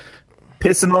 Well,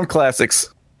 Pissing on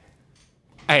classics.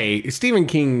 hey, Stephen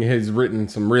King has written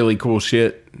some really cool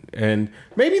shit, and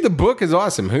maybe the book is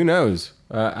awesome. Who knows?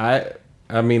 I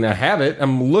mean, I have it.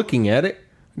 I'm looking at it.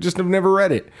 I just have never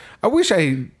read it. I wish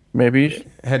I Maybe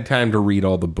had time to read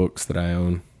all the books that I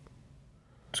own.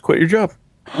 just quit your job.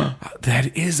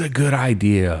 That is a good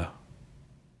idea.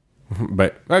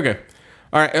 But okay.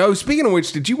 All right. Oh, speaking of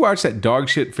which, did you watch that dog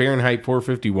shit Fahrenheit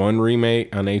 451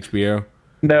 remake on HBO?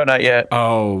 No, not yet.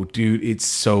 Oh, dude, it's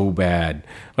so bad.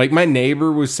 Like, my neighbor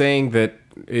was saying that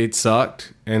it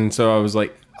sucked, and so I was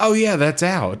like, oh yeah, that's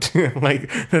out.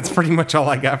 Like, that's pretty much all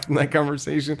I got from that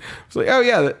conversation. I was like, oh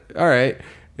yeah, all right.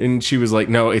 And she was like,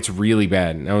 no, it's really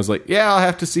bad. And I was like, yeah, I'll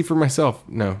have to see for myself.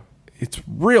 No, it's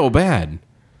real bad.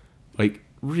 Like,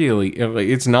 really, like,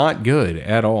 it's not good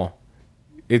at all.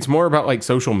 It's more about like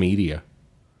social media.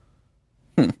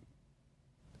 Yeah.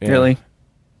 Really?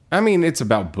 I mean, it's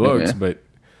about books, Yeah. but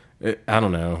I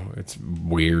don't know. It's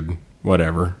weird.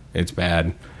 Whatever. It's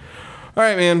bad. All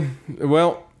right, man.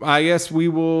 Well, I guess we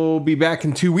will be back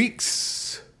in 2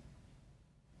 weeks.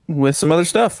 With some other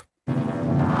stuff. The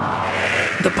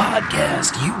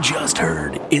podcast you just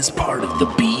heard is part of the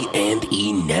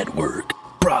B&E Network,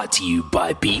 brought to you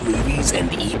by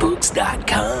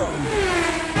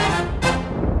bmoviesandebooks.com.